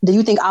or do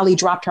you think Ali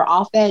dropped her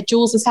off at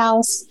Jules'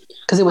 house?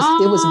 Because it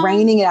was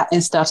raining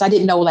and stuff. So I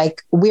didn't know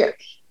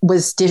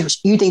did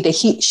you think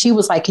that she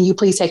was like, can you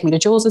please take me to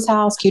Jules's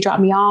house? Can you drop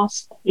me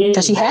off?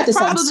 Because she had a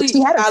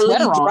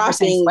sweater on.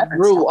 Dropping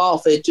Rue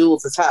off at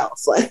Jules's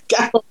house. Like,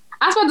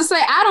 I was about to say,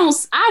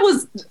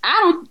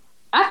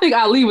 I think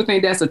Ali would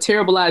think that's a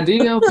terrible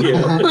idea.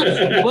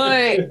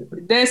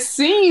 But that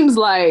seems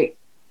like,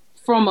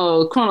 from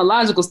a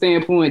chronological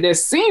standpoint, that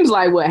seems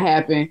like what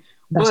happened.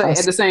 But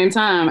at the same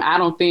time, I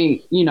don't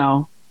think,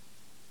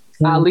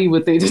 Ali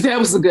would think that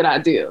was a good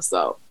idea.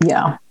 So,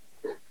 yeah.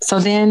 So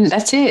then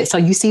that's it. So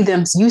you see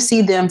them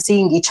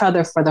seeing each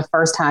other for the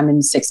first time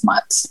in 6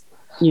 months.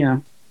 Yeah.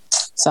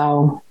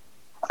 So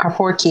our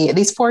poor kid,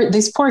 these poor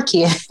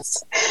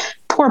kids,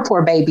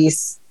 poor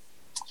babies.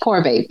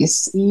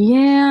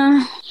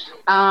 Yeah.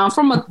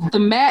 From a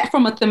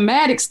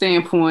thematic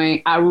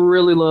standpoint, I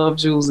really love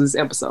Jules's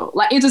episode.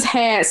 Like it just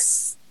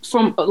has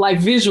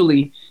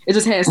visually, it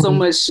just has so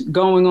much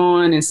going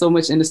on and so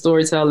much in the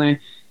storytelling,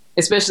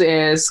 especially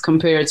as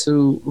compared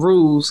to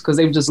Rue's, because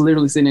they were just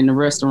literally sitting in the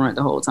restaurant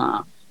the whole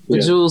time.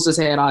 But Jules just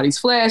had all these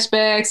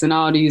flashbacks and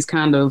all these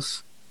kind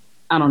of,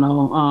 I don't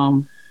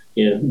know,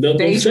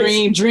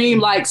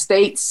 dream-like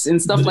states and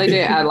stuff like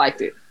that. I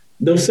liked it.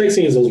 Those sex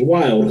scenes was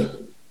wild.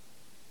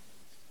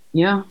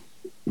 Yeah.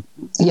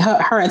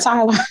 Yeah, her and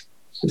Tyler.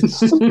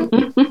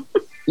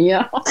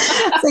 Yeah.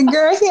 So,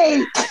 girl,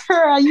 hey,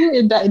 girl, you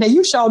in danger. Now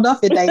you showed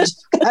up in danger.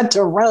 Got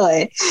to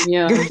run.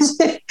 Yeah.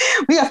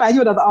 We gotta find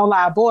you another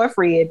online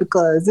boyfriend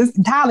because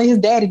Tyler, his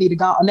daddy need to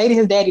go. Nate,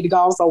 his daddy to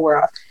go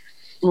somewhere.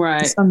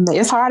 Right.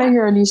 It's hard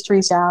here in these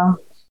streets, y'all.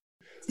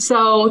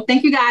 So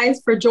thank you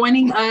guys for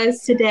joining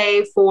us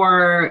today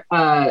for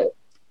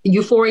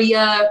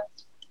Euphoria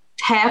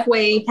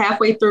halfway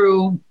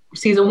through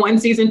season 1,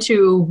 season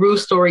 2,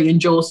 Rue's story and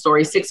Joel's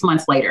story 6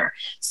 months later.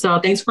 So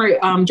thanks for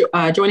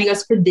joining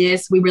us for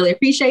this. We really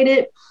appreciate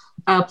it.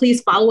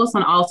 Please follow us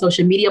on all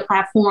social media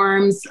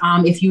platforms.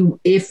 If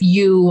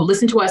you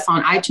listen to us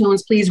on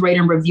iTunes, please rate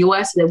and review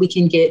us so that we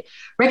can get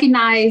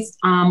recognized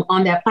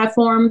on that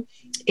platform.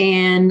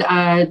 And,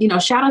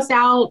 shout us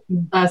out,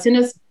 send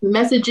us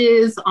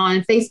messages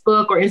on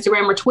Facebook or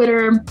Instagram or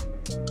Twitter.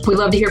 We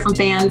love to hear from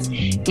fans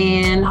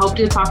and hope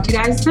to talk to you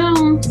guys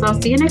soon. So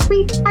see you next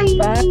week. Bye.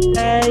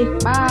 Bye.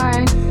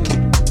 Bye.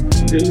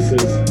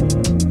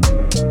 Deuces.